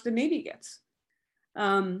and how much the Navy gets.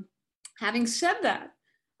 Having said that,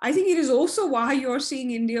 I think it is also why you're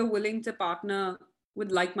seeing India willing to partner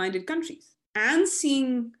with like-minded countries, and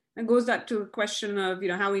goes that to a question of,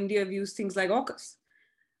 how India views things like AUKUS.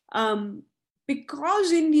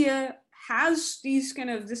 Because India has this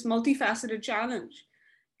multifaceted challenge,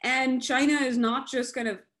 and China is not just kind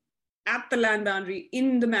of at the land boundary,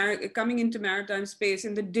 coming into maritime space,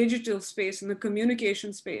 in the digital space, in the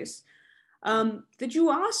communication space, that you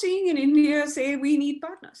are seeing in India say, we need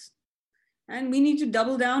partners. And we need to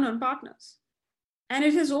double down on partners. And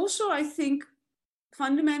it has also, I think,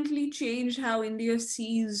 fundamentally changed how India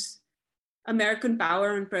sees American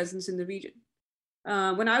power and presence in the region.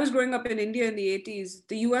 When I was growing up in India in the 80s,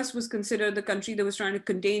 the US was considered the country that was trying to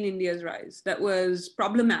contain India's rise, that was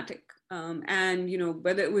problematic. And,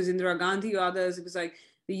 whether it was Indira Gandhi or others, it was like,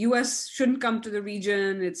 the US shouldn't come to the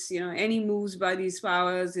region. It's, any moves by these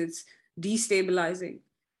powers, it's destabilizing.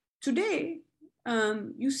 Today,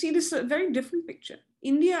 you see this very different picture.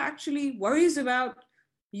 India actually worries about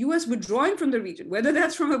US withdrawing from the region, whether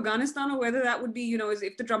that's from Afghanistan or whether that would be, as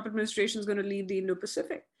if the Trump administration is going to leave the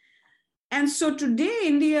Indo-Pacific. And so today,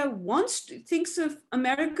 India thinks of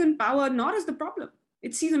American power not as the problem.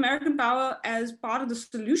 It sees American power as part of the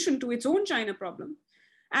solution to its own China problem.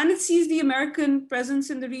 And it sees the American presence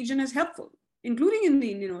in the region as helpful, including in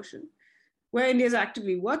the Indian Ocean, where India is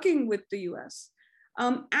actively working with the US.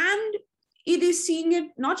 And it is seeing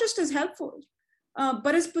it not just as helpful,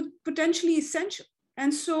 but as potentially essential.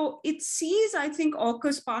 And so it sees, I think,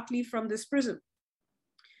 AUKUS partly from this prism,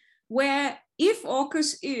 where if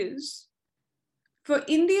AUKUS is, for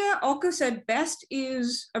India, AUKUS at best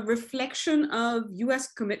is a reflection of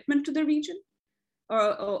US commitment to the region,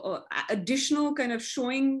 or additional kind of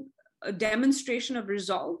showing a demonstration of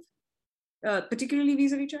resolve, particularly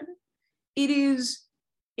vis-a-vis China. It is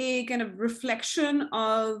a kind of reflection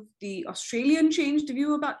of the Australian changed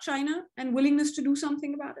view about China and willingness to do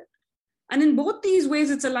something about it. And in both these ways,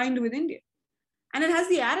 it's aligned with India. And it has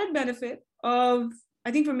the added benefit of,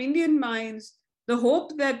 I think from Indian minds, the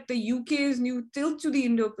hope that the UK's new tilt to the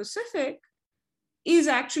Indo-Pacific is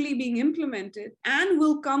actually being implemented and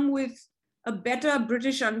will come with a better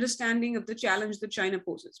British understanding of the challenge that China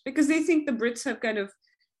poses, because they think the Brits have kind of,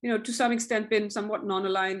 to some extent been somewhat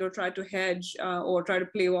non-aligned or tried to hedge or try to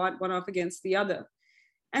play one off against the other.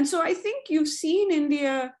 And so I think you've seen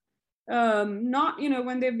India not,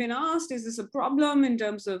 when they've been asked, is this a problem in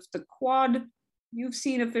terms of the Quad? You've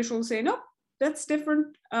seen officials say, nope, that's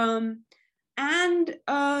different.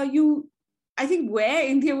 I think where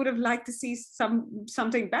India would have liked to see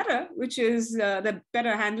something better, which is the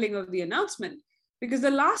better handling of the announcement, because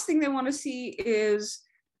the last thing they want to see is,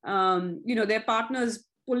 their partners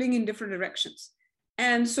pulling in different directions.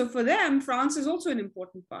 And so for them, France is also an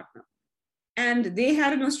important partner. And they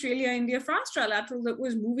had an Australia-India-France trilateral that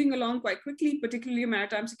was moving along quite quickly, particularly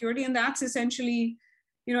maritime security. And that's essentially,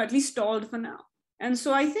 at least stalled for now. And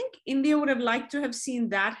so I think India would have liked to have seen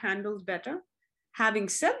that handled better. Having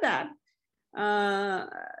said that,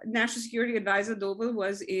 National Security Advisor Doval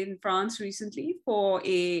was in France recently for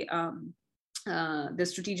the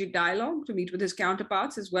strategic dialogue to meet with his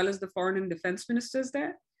counterparts, as well as the foreign and defense ministers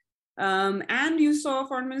there. And you saw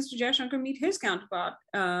Foreign Minister Jaishankar meet his counterpart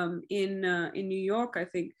in New York, I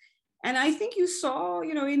think. And I think you saw,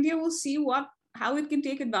 India will see how it can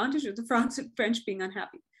take advantage of the French being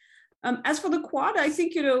unhappy. As for the Quad, I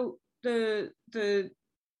think, the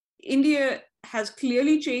India has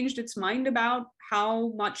clearly changed its mind about how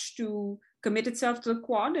much to commit itself to the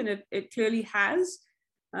Quad, and it clearly has.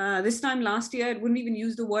 This time last year, it wouldn't even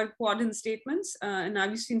use the word Quad in statements, and now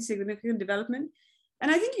you've seen significant development. And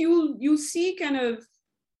I think you'll see kind of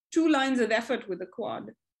two lines of effort with the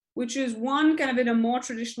Quad, which is one kind of in a more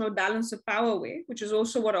traditional balance of power way, which is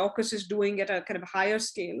also what AUKUS is doing at a kind of higher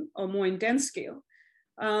scale or more intense scale.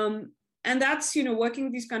 And that's, working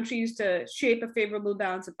with these countries to shape a favorable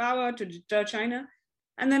balance of power, to deter China.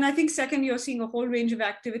 And then I think second, you're seeing a whole range of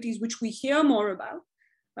activities, which we hear more about,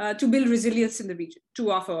 to build resilience in the region,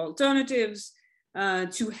 to offer alternatives,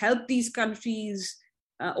 to help these countries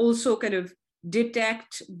also kind of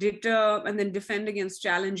detect, deter, and then defend against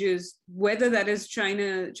challenges, whether that is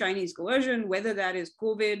Chinese coercion, whether that is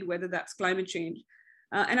COVID, whether that's climate change.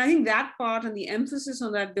 And I think that part and the emphasis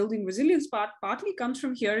on that building resilience part partly comes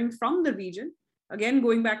from hearing from the region. Again,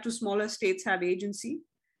 going back to smaller states have agency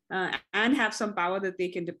and have some power that they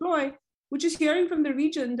can deploy, which is hearing from the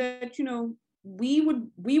region that, we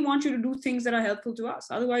want you to do things that are helpful to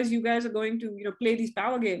us. Otherwise, you guys are going to, play these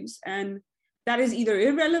power games. And that is either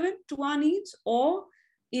irrelevant to our needs or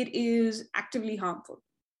it is actively harmful.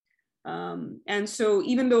 And so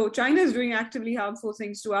even though China is doing actively harmful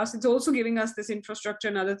things to us, it's also giving us this infrastructure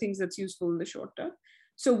and other things that's useful in the short term.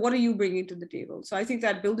 So what are you bringing to the table? So I think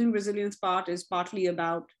that building resilience part is partly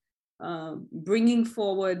about bringing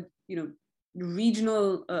forward,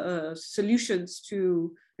 regional solutions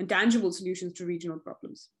and tangible solutions to regional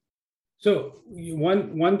problems. So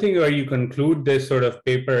one thing where you conclude this sort of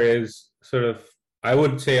paper is sort of, I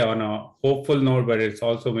would say on a hopeful note, but it's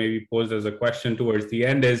also maybe posed as a question towards the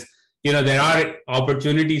end is, there are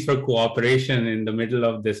opportunities for cooperation in the middle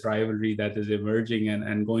of this rivalry that is emerging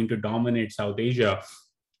and going to dominate South Asia.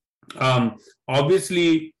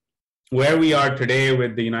 Obviously, where we are today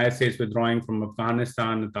with the United States withdrawing from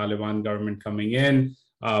Afghanistan, the Taliban government coming in,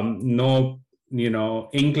 no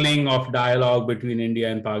inkling of dialogue between India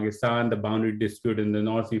and Pakistan, the boundary dispute in the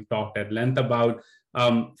north we've talked at length about.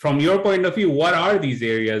 From your point of view, what are these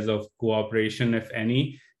areas of cooperation, if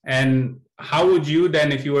any? And how would you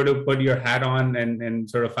then, if you were to put your hat on and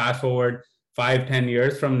sort of fast forward 5-10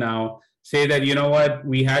 years from now, say that,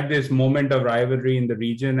 we had this moment of rivalry in the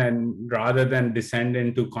region, and rather than descend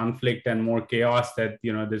into conflict and more chaos that,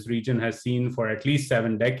 this region has seen for at least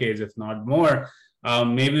 7 decades, if not more,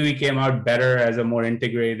 maybe we came out better as a more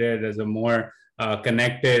integrated, as a more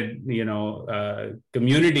connected,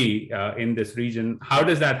 community in this region. How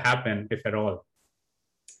does that happen, if at all?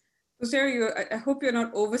 So Sarah, I hope you're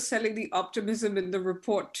not overselling the optimism in the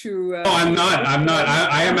report to... No, I'm not.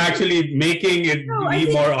 I am actually making it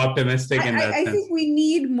more optimistic in that sense. I think we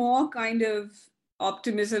need more kind of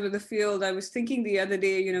optimism in the field. I was thinking the other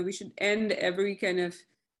day, we should end every kind of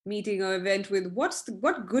meeting or event with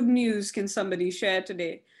what good news can somebody share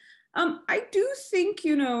today? I do think,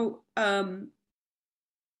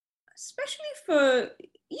 especially for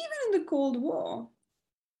even in the Cold War,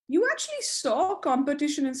 you actually saw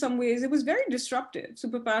competition in some ways. It was very disruptive,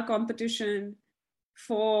 superpower competition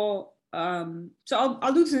for, so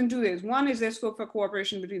I'll do this in 2 ways. One is there's scope for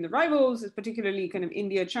cooperation between the rivals, particularly kind of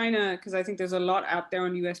India, China, because I think there's a lot out there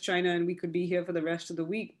on US, China, and we could be here for the rest of the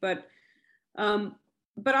week. But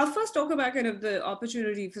I'll first talk about kind of the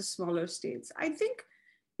opportunity for smaller states. I think,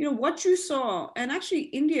 what you saw, and actually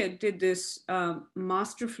India did this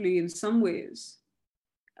masterfully in some ways.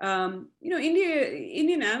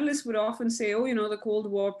 Indian analysts would often say, oh, the Cold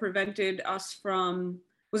War prevented us from,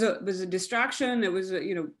 was a distraction. It was,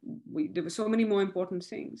 there were so many more important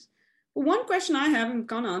things. But one question I have and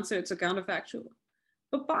can't answer, it's a counterfactual.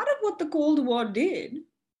 But part of what the Cold War did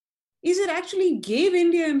is it actually gave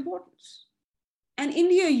India importance. And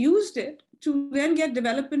India used it to then get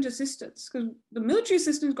development assistance, because the military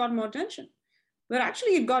assistance got more attention. But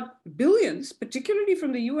actually it got billions, particularly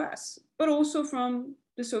from the US, but also from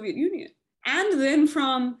the Soviet Union. And then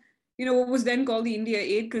from, what was then called the India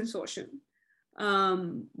Aid Consortium,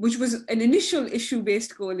 which was an initial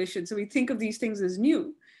issue-based coalition. So we think of these things as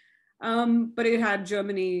new. But it had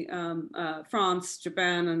Germany, France,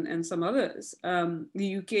 Japan, and some others,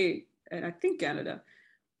 the UK, and I think Canada.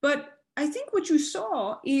 But I think what you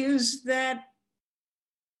saw is that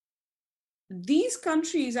these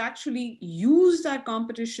countries actually use that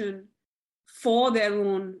competition for their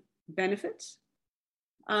own benefits.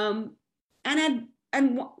 And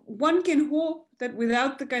one can hope that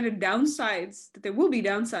without the kind of downsides, that there will be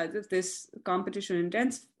downsides if this competition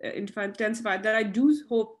intensified, that I do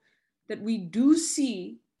hope that we do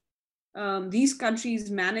see these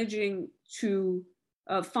countries managing to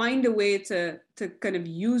find a way to kind of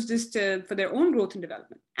use this for their own growth and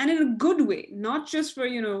development, and in a good way, not just for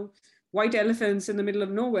white elephants in the middle of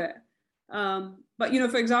nowhere, but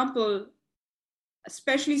for example,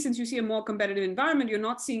 especially since you see a more competitive environment, you're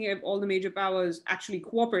not seeing all the major powers actually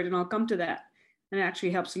cooperate, and I'll come to that, and it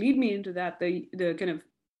actually helps lead me into that, the kind of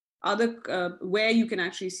other where you can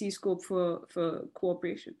actually see scope for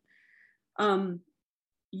cooperation.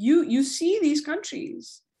 You see these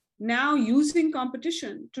countries now using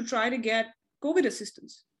competition to try to get COVID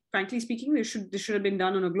assistance. Frankly speaking, this should have been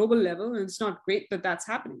done on a global level, and it's not great that that's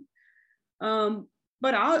happening.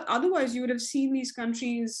 But otherwise, you would have seen these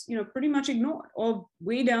countries, pretty much ignored or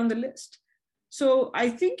way down the list. So I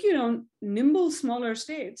think, nimble, smaller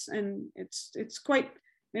states, and it's quite.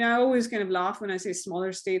 I always kind of laugh when I say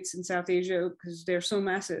smaller states in South Asia because they're so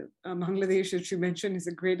massive. Bangladesh, which you mentioned, is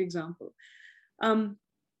a great example.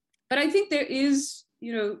 But I think there is,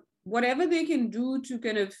 whatever they can do to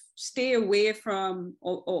kind of stay away from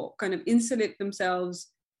or kind of insulate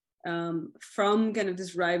themselves from kind of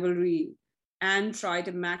this rivalry and try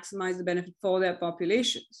to maximize the benefit for their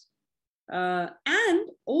populations. And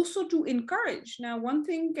also to encourage. Now, one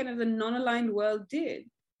thing kind of the non-aligned world did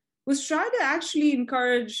was try to actually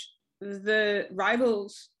encourage the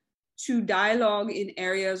rivals to dialogue in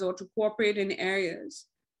areas or to cooperate in areas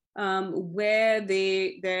where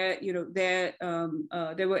there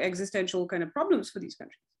were existential kind of problems for these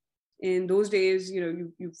countries. In those days,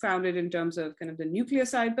 you found it in terms of kind of the nuclear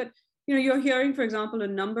side, but you're hearing, for example, a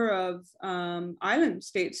number of island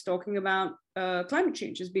states talking about climate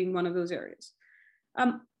change as being one of those areas.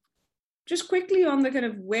 Just quickly on the kind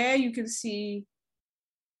of where you can see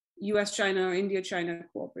US, China, or India, China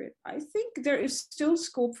cooperate. I think there is still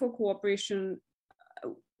scope for cooperation.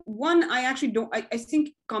 One, I think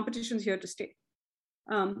competition is here to stay.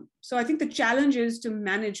 So I think the challenge is to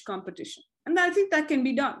manage competition. And I think that can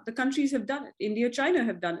be done. The countries have done it. India, China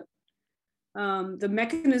have done it. The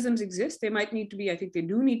mechanisms exist. They might need to be, I think they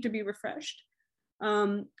do need to be refreshed.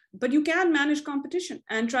 But you can manage competition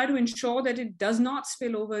and try to ensure that it does not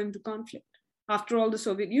spill over into conflict. After all, the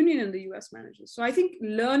Soviet Union and the US manages. So I think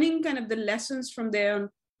learning kind of the lessons from there on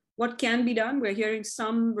what can be done. We're hearing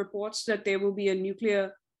some reports that there will be a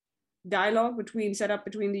nuclear dialogue set up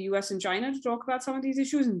between the US and China to talk about some of these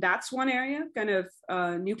issues. And that's one area, kind of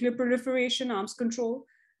nuclear proliferation, arms control.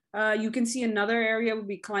 You can see another area would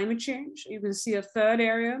be climate change. You can see a third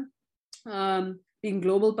area being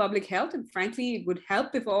global public health. And frankly, it would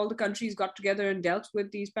help if all the countries got together and dealt with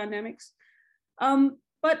these pandemics.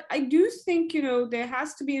 But I do think, there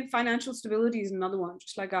has to be financial stability is another one,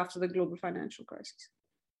 just like after the global financial crisis.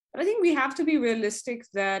 But I think we have to be realistic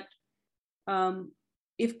that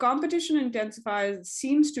if competition intensifies,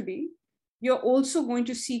 seems to be, you're also going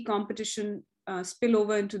to see competition spill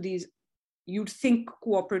over into these, you'd think,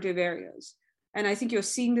 cooperative areas. And I think you're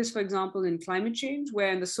seeing this, for example, in climate change,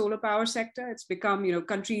 where in the solar power sector, it's become,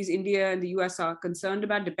 countries, India and the US are concerned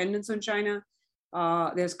about dependence on China.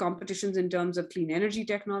 There's competitions in terms of clean energy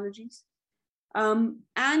technologies.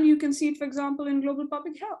 And you can see it, for example, in global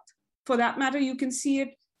public health. For that matter, you can see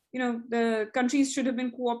it, the countries should have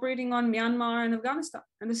been cooperating on Myanmar and Afghanistan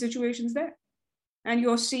and the situations there. And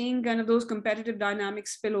you're seeing kind of those competitive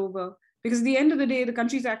dynamics spill over, because at the end of the day, the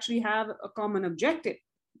countries actually have a common objective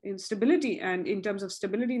in stability and in terms of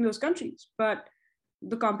stability in those countries, but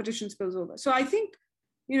the competition spills over. So I think,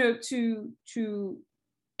 to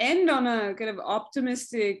end on a kind of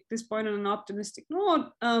optimistic, this point on an optimistic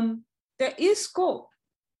note, there is scope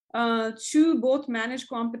to both manage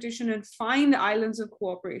competition and find islands of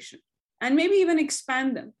cooperation, and maybe even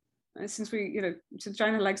expand them. Since since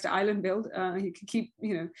China likes to island build, you can keep,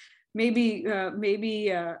 maybe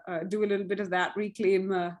do a little bit of that,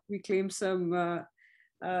 reclaim some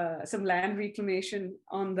land reclamation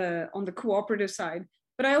on the cooperative side.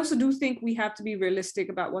 But I also do think we have to be realistic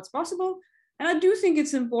about what's possible. And I do think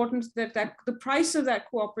it's important that the price of that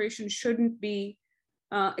cooperation shouldn't be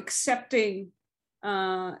accepting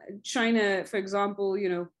China, for example,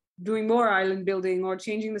 doing more island building or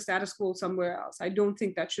changing the status quo somewhere else. I don't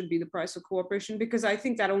think that should be the price of cooperation, because I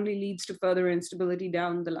think that only leads to further instability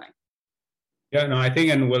down the line. Yeah, no, I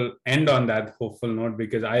think, and we'll end on that hopeful note,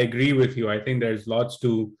 because I agree with you. I think there's lots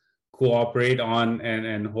to cooperate on,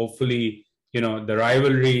 and hopefully, the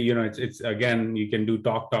rivalry, it's again, you can do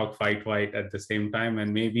talk, fight at the same time,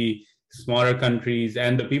 and maybe smaller countries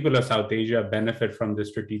and the people of South Asia benefit from the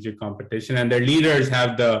strategic competition, and their leaders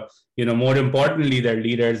have more importantly, their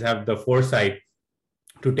leaders have the foresight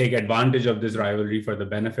to take advantage of this rivalry for the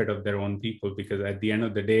benefit of their own people, because at the end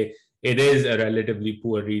of the day, it is a relatively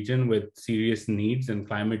poor region with serious needs, and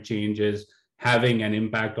climate change is having an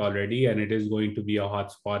impact already, and it is going to be a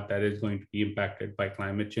hot spot that is going to be impacted by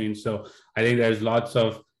climate change. So I think there's lots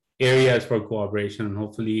of areas for cooperation, and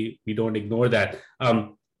hopefully we don't ignore that.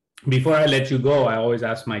 Before I let you go, I always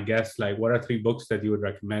ask my guests, what are 3 books that you would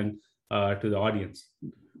recommend to the audience?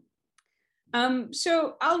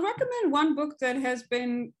 So I'll recommend one book that has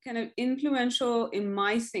been kind of influential in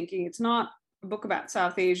my thinking. It's not a book about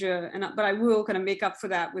South Asia, but I will kind of make up for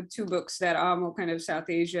that with 2 books that are more kind of South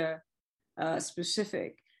Asia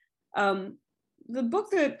specific. The book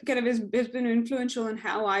that kind of has been influential in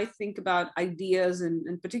how I think about ideas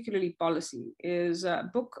and particularly policy is a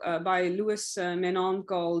book by Louis Menon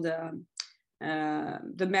called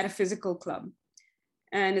The Metaphysical Club.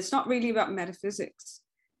 And it's not really about metaphysics.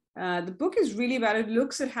 The book is really about, it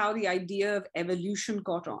looks at how the idea of evolution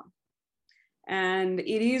caught on. And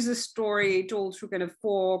it is a story told through kind of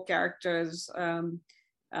 4 characters,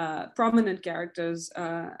 prominent characters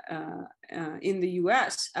in the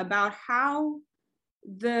US, about how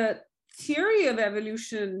the theory of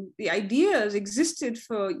evolution, the ideas existed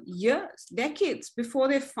for years, decades before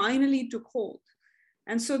they finally took hold.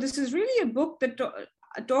 And so this is really a book that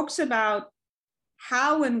talks about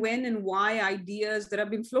how and when and why ideas that have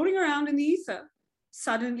been floating around in the ether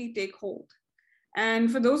suddenly take hold.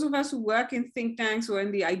 And for those of us who work in think tanks or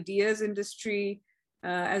in the ideas industry,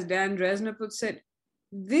 as Dan Dresner puts it,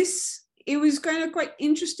 it was kind of quite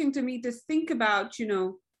interesting to me to think about,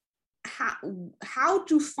 how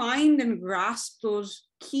to find and grasp those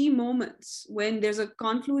key moments when there's a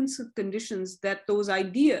confluence of conditions that those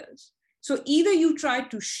ideas. So either you try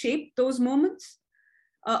to shape those moments,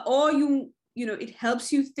 or it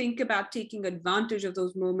helps you think about taking advantage of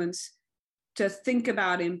those moments to think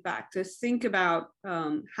about impact, to think about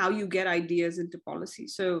how you get ideas into policy.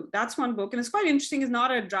 So that's one book, and it's quite interesting. It's not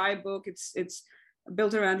a dry book. It's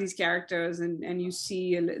built around these characters, and you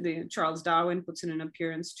see Charles Darwin puts in an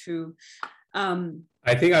appearance too.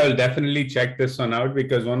 I think I will definitely check this one out,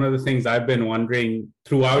 because one of the things I've been wondering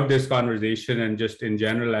throughout this conversation and just in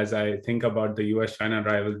general as I think about the US-China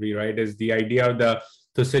rivalry, right, is the idea of the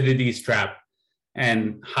Thucydides trap.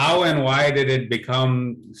 And how and why did it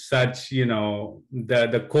become such,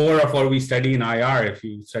 the core of what we study in IR, if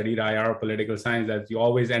you studied IR or political science, that you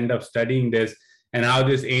always end up studying this, and how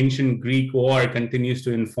this ancient Greek war continues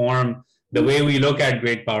to inform the way we look at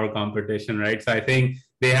great power competition, right? So I think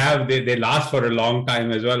they last for a long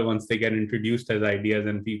time as well once they get introduced as ideas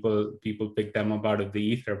and people pick them up out of the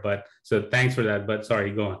ether. But so thanks for that. But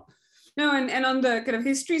sorry, go on. No, and on the kind of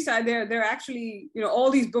history side, there are actually,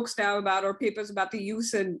 all these books now about, or papers about the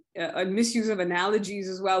use and misuse of analogies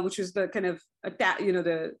as well, which is the kind of,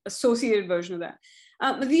 the associated version of that.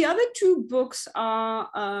 The other 2 books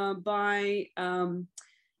are by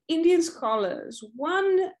Indian scholars.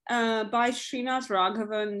 One by Srinath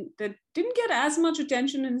Raghavan that didn't get as much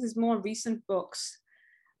attention in his more recent books,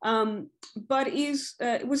 but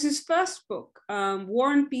it was his first book,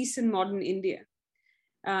 War and Peace in Modern India.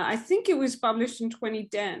 I think it was published in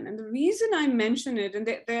 2010. And the reason I mention it, and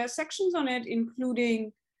there are sections on it,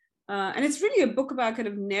 including, and it's really a book about kind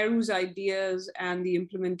of Nehru's ideas and the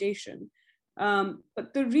implementation.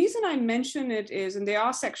 But the reason I mention it is, and there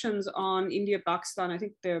are sections on India, Pakistan, I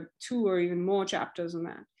think there are 2 or even more chapters on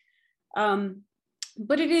that.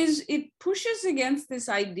 But it pushes against this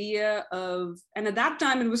idea of, and at that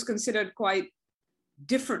time it was considered quite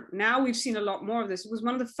different. Now we've seen a lot more of this. It was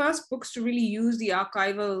one of the first books to really use the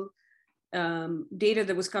archival data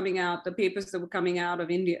that was coming out, the papers that were coming out of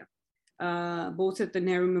India, both at the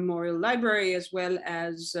Nehru Memorial Library as well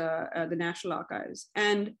as the National Archives.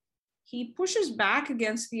 And he pushes back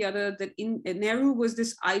against the other, that Nehru was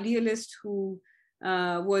this idealist who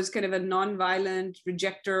was kind of a non-violent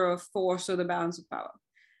rejecter of force or the balance of power.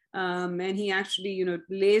 And he actually,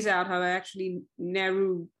 lays out how actually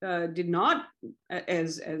Nehru did not,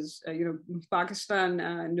 as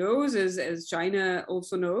Pakistan knows, as China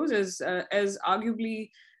also knows, as arguably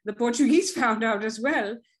the Portuguese found out as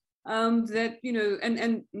well, that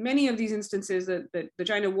and many of these instances that the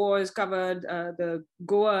China war is covered, the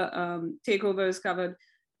Goa takeover is covered,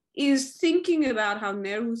 is thinking about how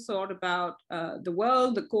Nehru thought about the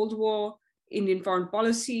world, the Cold War, Indian foreign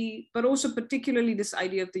policy, but also particularly this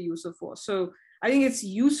idea of the use of force. So I think it's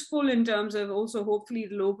useful in terms of also, hopefully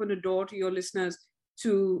it'll open a door to your listeners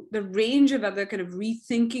to the range of other kind of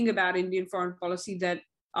rethinking about Indian foreign policy that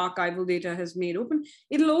archival data has made open.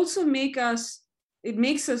 It'll also makes us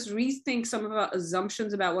rethink some of our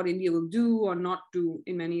assumptions about what India will do or not do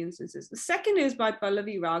in many instances. The second is by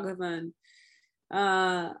Pallavi Raghavan.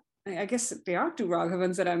 I guess they are two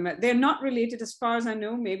Raghavans that I met. They're not related as far as I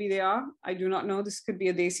know. Maybe they are. I do not know. This could be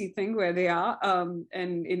a Desi thing where they are.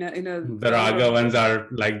 And in a the Raghavans are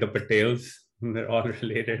like the Patels. They're all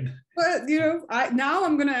related. But now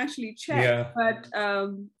I'm going to actually check. Yeah. But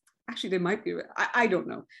actually, they might be. I don't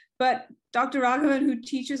know. But Dr. Raghavan, who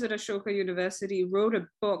teaches at Ashoka University, wrote a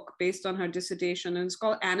book based on her dissertation, and it's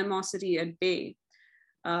called Animosity at Bay.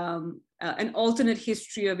 An alternate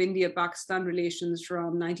history of India-Pakistan relations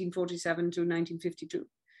from 1947 to 1952.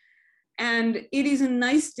 And it is a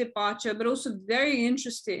nice departure, but also very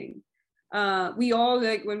interesting. We all,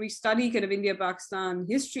 like, when we study kind of India-Pakistan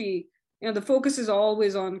history, the focus is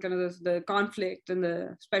always on kind of the conflict, and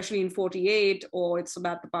especially in 48, or it's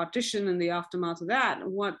about the partition and the aftermath of that.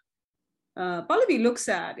 And what Pallavi looks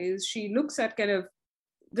at is, she looks at kind of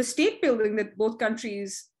the state building that both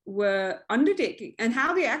countries were undertaking, and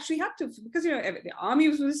how they actually had to, because the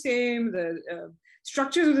armies were the same, the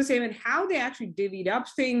structures were the same, and how they actually divvied up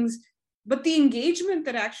things, but the engagement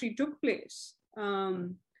that actually took place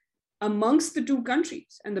amongst the two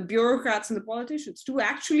countries and the bureaucrats and the politicians to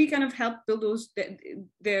actually kind of help build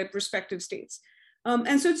their respective states.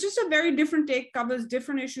 And so it's just a very different take, covers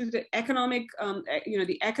different issues. The economic,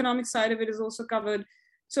 the economic side of it is also covered.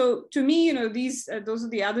 So to me, those are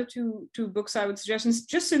the other two books I would suggest. And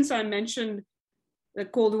just since I mentioned the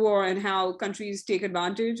Cold War and how countries take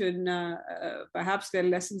advantage, and perhaps there are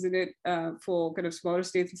lessons in it for kind of smaller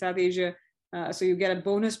states in South Asia. So you get a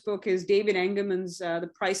bonus book, is David Engerman's The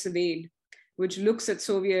Price of Aid, which looks at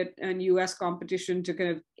Soviet and US competition to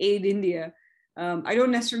kind of aid India. I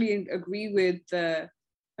don't necessarily agree with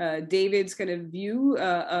David's kind of view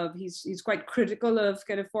of, he's quite critical of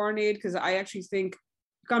kind of foreign aid, because I actually think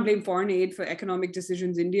you can't blame foreign aid for economic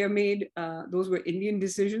decisions India made. Those were Indian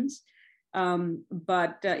decisions.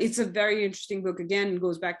 But it's a very interesting book. Again, it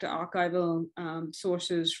goes back to archival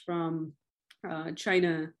sources from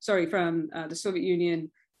from the Soviet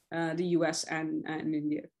Union, the US, and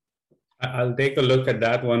India. I'll take a look at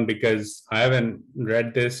that one, because I haven't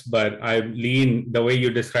read this, but I lean, the way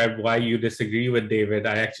you described why you disagree with David,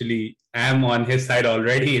 I actually am on his side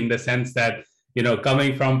already, in the sense that,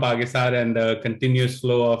 coming from Pakistan and the continuous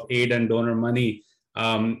flow of aid and donor money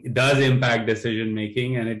does impact decision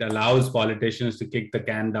making, and it allows politicians to kick the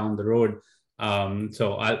can down the road.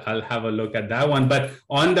 So I'll have a look at that one. But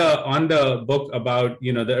on the book about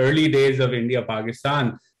the early days of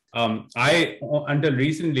India-Pakistan, I until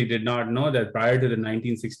recently did not know that prior to the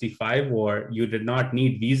 1965 war, you did not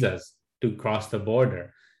need visas to cross the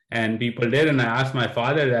border. And people did. And I asked my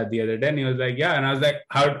father that the other day, and he was like, yeah. And I was like,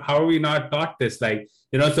 how are we not taught this?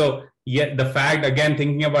 So yet the fact, again,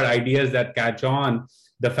 thinking about ideas that catch on,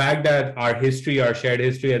 the fact that our history, our shared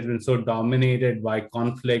history, has been so dominated by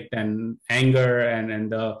conflict and anger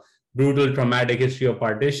and the brutal traumatic history of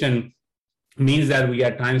partition means that we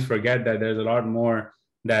at times forget that there's a lot more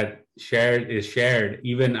that is shared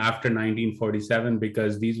even after 1947,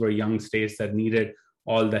 because these were young states that needed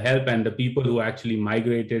all the help. And the people who actually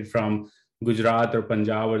migrated from Gujarat or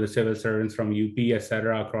Punjab, or the civil servants from UP,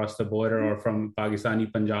 etc., across the border, or from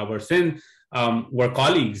Pakistani Punjab or Sindh, were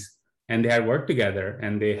colleagues, and they had worked together,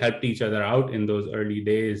 and they helped each other out in those early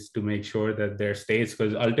days to make sure that their states,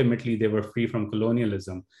 because ultimately they were free from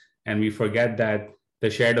colonialism. And we forget that the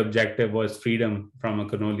shared objective was freedom from a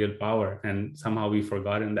colonial power, and somehow we've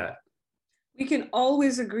forgotten that. We can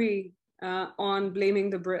always agree on blaming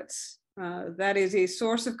the Brits. That is a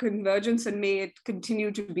source of convergence, and may it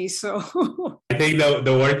continue to be so. I think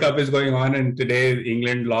the World Cup is going on, and today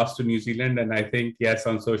England lost to New Zealand. And I think, yes,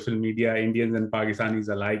 on social media, Indians and Pakistanis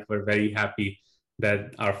alike were very happy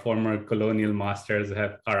that our former colonial masters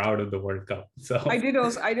are out of the World Cup. So I did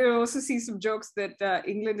also see some jokes that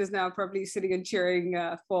England is now probably sitting and cheering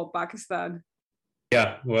for Pakistan.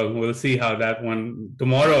 Yeah, well, we'll see how that one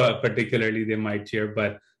tomorrow, particularly, they might cheer,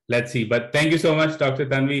 but let's see. But thank you so much, Dr.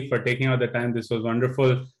 Tanvi, for taking out the time. This was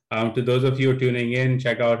wonderful. To those of you tuning in,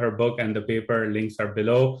 check out her book and the paper. Links are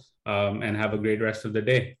below, and have a great rest of the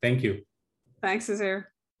day. Thank you. Thanks, Azir.